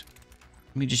out.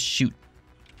 Let me just shoot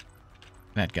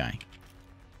that guy.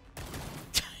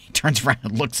 He turns around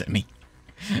and looks at me.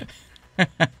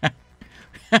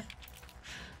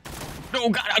 Oh,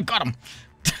 God, I got him.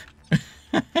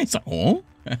 He's like, oh?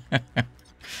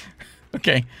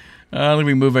 Okay. Let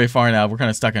me move very far now. We're kind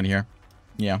of stuck in here.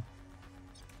 Yeah.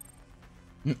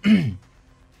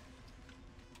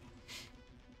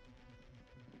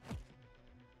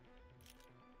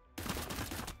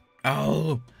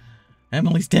 Oh,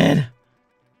 Emily's dead.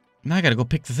 Now I gotta go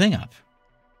pick the thing up.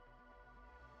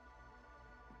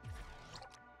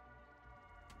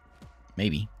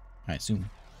 Maybe. I assume.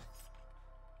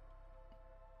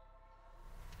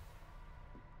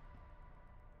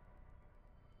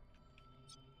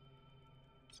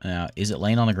 Now, is it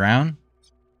laying on the ground?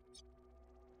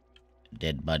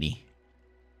 Dead buddy.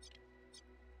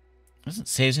 Doesn't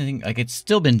say anything. Like, it's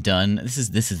still been done. This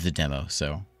is the demo,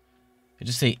 so it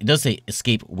does say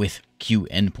escape with Q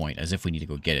endpoint, as if we need to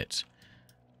go get it.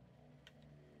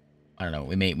 I don't know.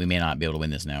 We may not be able to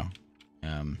win this now.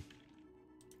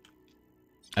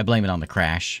 I blame it on the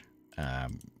crash.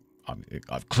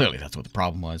 Clearly, that's what the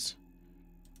problem was.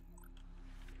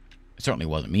 It certainly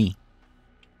wasn't me.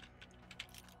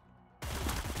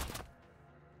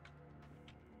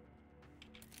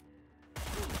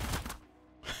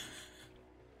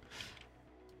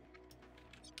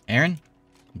 Aaron,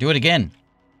 do it again.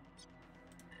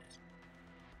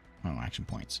 Oh, action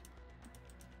points.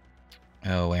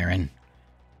 Oh, Aaron.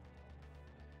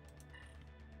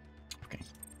 Okay.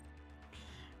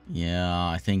 Yeah,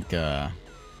 I think, let's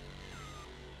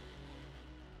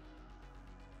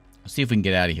see if we can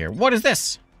get out of here. What is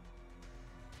this?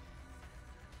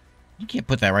 You can't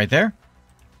put that right there.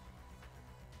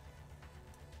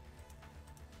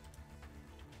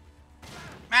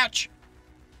 Ouch.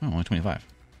 Oh, only 25.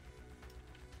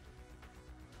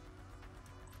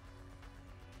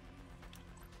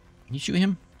 Can you shoot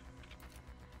him?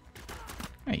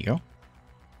 There you go.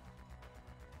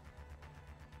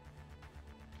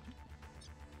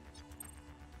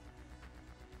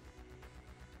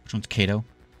 Which one's Kato?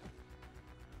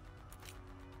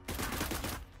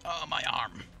 Oh, my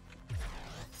arm.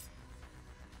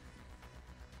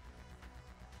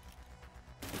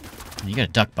 You gotta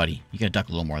duck, buddy. You gotta duck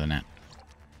a little more than that.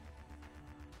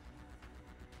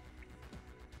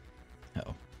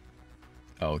 Uh-oh.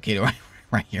 Oh, Kato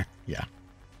right here. Yeah.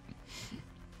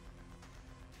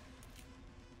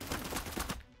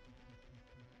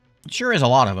 It sure is a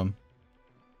lot of them.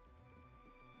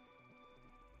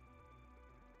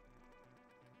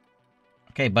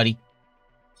 Okay, buddy.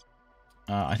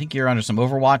 I think you're under some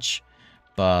Overwatch,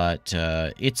 but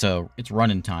it's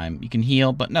running time. You can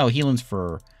heal, but no, healing's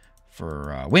for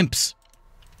wimps.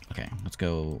 Okay, let's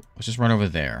go. Let's just run over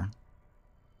there.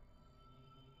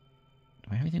 Do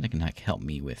I have anything that can like help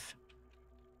me with?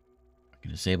 I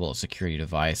can disable a security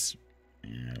device.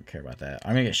 Yeah, I don't care about that.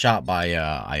 I'm gonna get shot by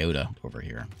Iota over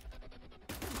here.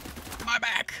 My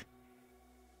back.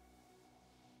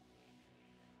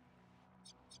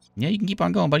 Yeah, you can keep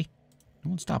on going, buddy. No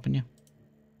one's stopping you.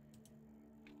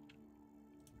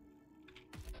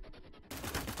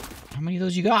 How many of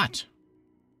those you got?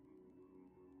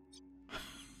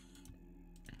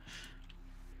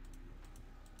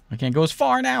 I can't go as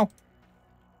far now.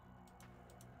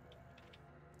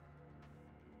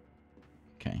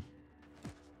 Okay.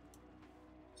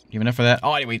 You have enough for that?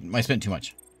 Oh, wait, I spent too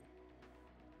much.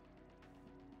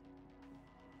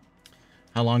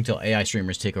 How long till AI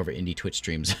streamers take over indie Twitch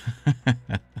streams?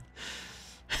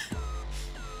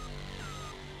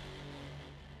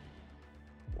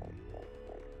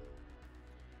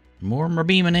 More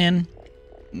beaming in.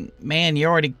 Man, you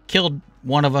already killed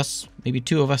one of us. Maybe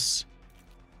two of us.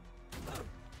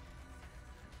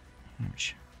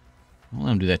 Ouch. I'll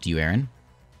let him do that to you, Aaron.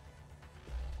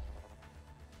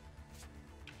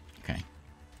 Okay.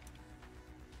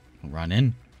 We'll run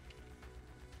in.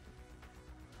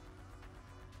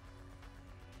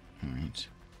 Alright.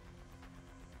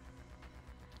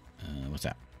 What's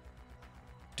that?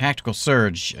 Tactical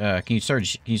surge. Can you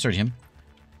surge him?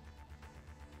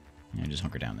 Yeah, just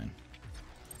hunker down then.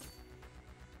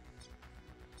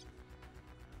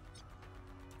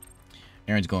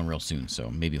 Aaron's going real soon, so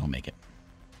maybe he'll make it.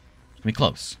 It's gonna be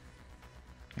close.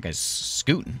 That guy's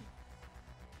scooting.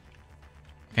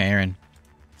 Okay, Aaron.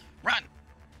 Run!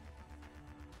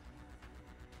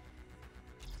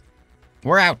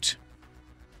 We're out!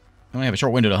 We only have a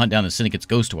short window to hunt down the Syndicate's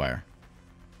ghost wire.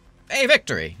 Hey,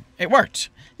 victory! It worked!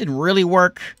 Didn't really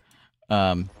work,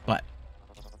 but,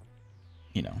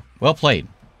 you know, well played.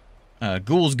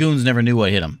 Ghoul's goons never knew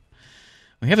what hit them.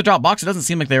 When you have the drop box, it doesn't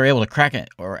seem like they were able to crack it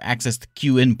or access the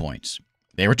Q endpoints.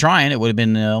 They were trying. It would have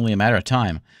been only a matter of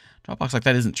time. A Dropbox like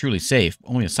that isn't truly safe.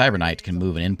 Only a Cyber Knight can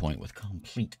move an endpoint with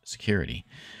complete security.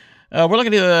 We're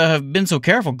lucky to have been so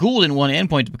careful. Ghoul didn't want an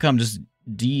endpoint to become just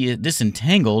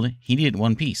disentangled. He needed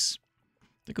one piece.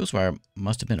 The Ghostwire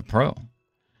must have been a pro.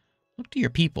 Look to your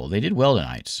people. They did well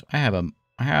tonight. I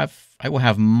will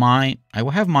have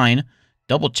mine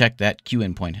double check that Q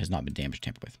endpoint has not been damaged or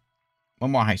tampered with.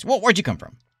 One more heist. Whoa, where'd you come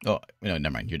from? Oh, no,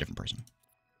 never mind. You're a different person.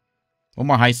 One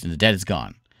more heist and the debt is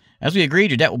gone. As we agreed,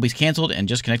 your debt will be canceled and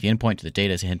just connect the endpoint to the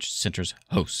data center's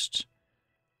host.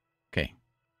 Okay.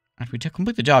 After we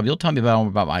complete the job, you'll tell me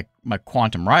about my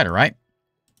quantum rider, right?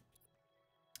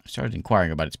 I started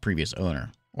inquiring about its previous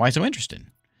owner. Why so interested?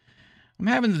 I'm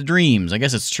having the dreams. I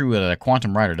guess it's true that a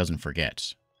quantum rider doesn't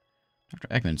forget. Dr.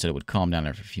 Ekman said it would calm down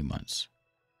after a few months.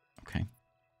 Okay.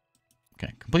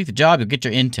 Okay. Complete the job, you'll get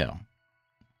your intel.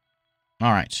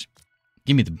 All right.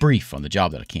 Give me the brief on the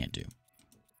job that I can't do.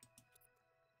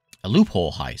 A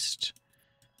loophole heist.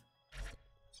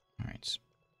 All right.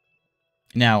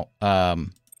 Now,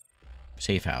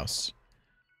 safe house.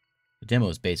 The demo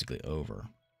is basically over,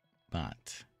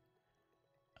 but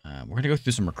we're going to go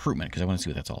through some recruitment because I want to see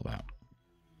what that's all about.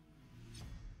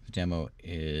 The demo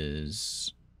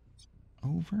is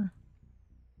over.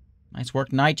 Nice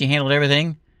work, Knight. You handled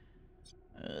everything.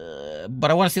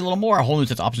 But I want to see a little more. A whole new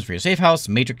set of options for your safe house.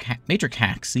 Matrix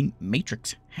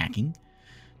hacking.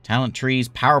 Talent trees.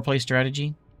 Power play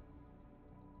strategy.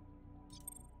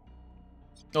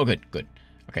 Oh, good, good.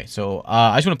 Okay, so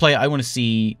I just want to play. I want to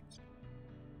see.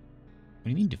 What do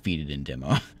you mean defeated in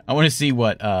demo? I want to see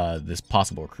what this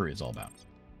possible recruit is all about.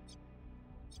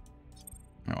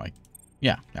 Oh, like,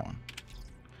 yeah, that one.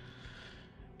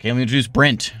 Okay, let me introduce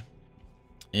Brent.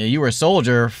 You were a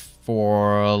soldier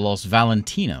for Los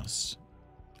Valentinos.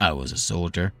 I was a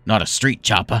soldier, not a street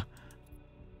chopper.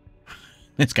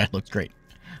 This guy looks great.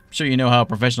 I'm sure you know how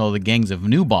professional the gangs of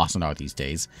New Boston are these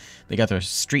days. They got their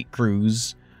street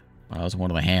crews. I was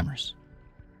one of the hammers.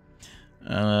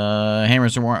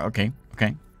 Hammers are more... Okay,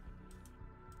 okay.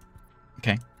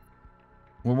 Okay.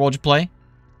 What role would you play?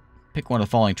 Pick one of the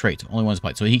following traits. Only one is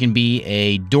played. So he can be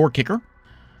a door kicker.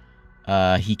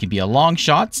 He can be a long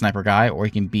shot, sniper guy, or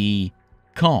he can be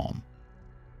calm.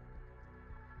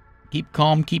 Keep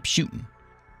calm, keep shooting.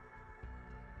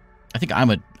 I think I'm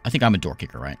a door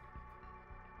kicker, right?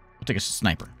 We'll take a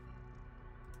sniper.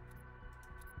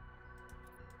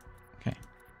 Okay.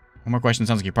 One more question.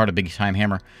 Sounds like you're part of Big Time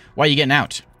Hammer. Why are you getting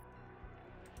out?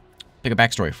 Pick a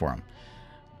backstory for him.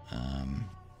 A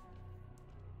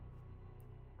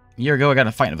year ago, I got in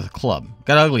a fight with a club.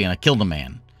 Got ugly and I killed a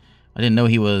man. I didn't know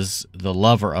he was the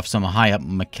lover of some high-up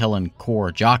McKellen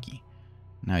Corps jockey.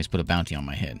 Now he's put a bounty on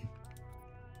my head.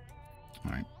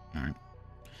 Alright, alright.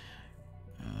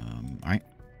 Alright.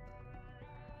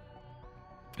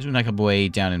 There's a nightclub way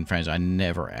down in France. I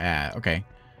never okay.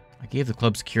 I gave the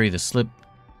club security the slip,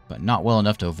 but not well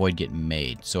enough to avoid getting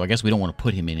made. So I guess we don't want to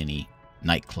put him in any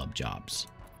nightclub jobs.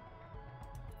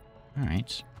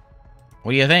 Alright.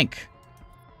 What do you think?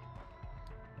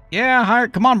 Yeah, hire.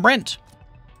 Come on, Brent.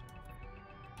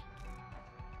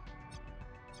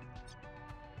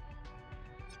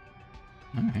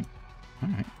 Alright.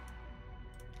 Alright.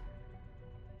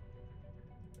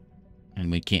 And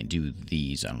we can't do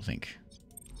these, I don't think.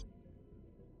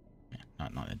 Yeah,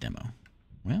 not a demo.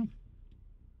 Well.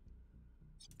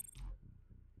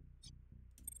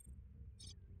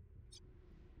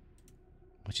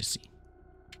 Let's just see.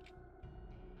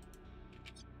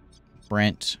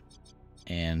 Brent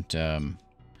and I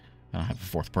don't have a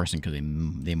fourth person because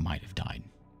they might have died.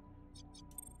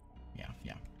 Yeah,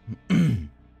 yeah. I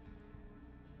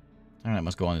don't I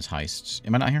must go on this heist.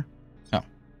 Am I not here? Oh.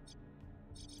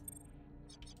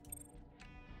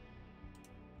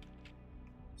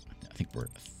 I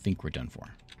think we're done for,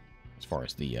 as far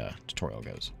as the tutorial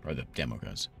goes, or the demo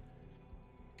goes.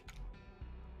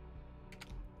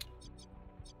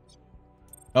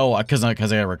 Oh, because I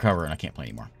gotta recover and I can't play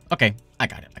anymore. Okay, I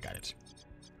got it.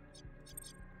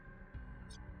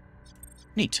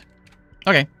 Neat.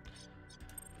 Okay.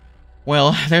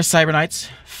 Well, there's Cyber Knights.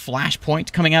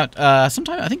 Flashpoint coming out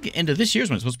sometime. I think the end of this year's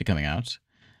when it's supposed to be coming out.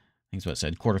 I think that's what it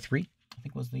said. Q3. I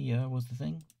think was the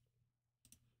thing.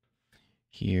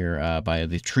 Here by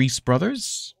the Trese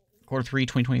brothers. Q3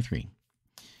 2023.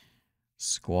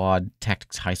 Squad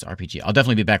Tactics Heist RPG. I'll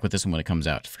definitely be back with this one when it comes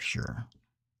out for sure.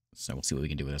 So we'll see what we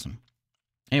can do with this one.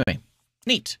 Anyway,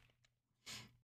 neat.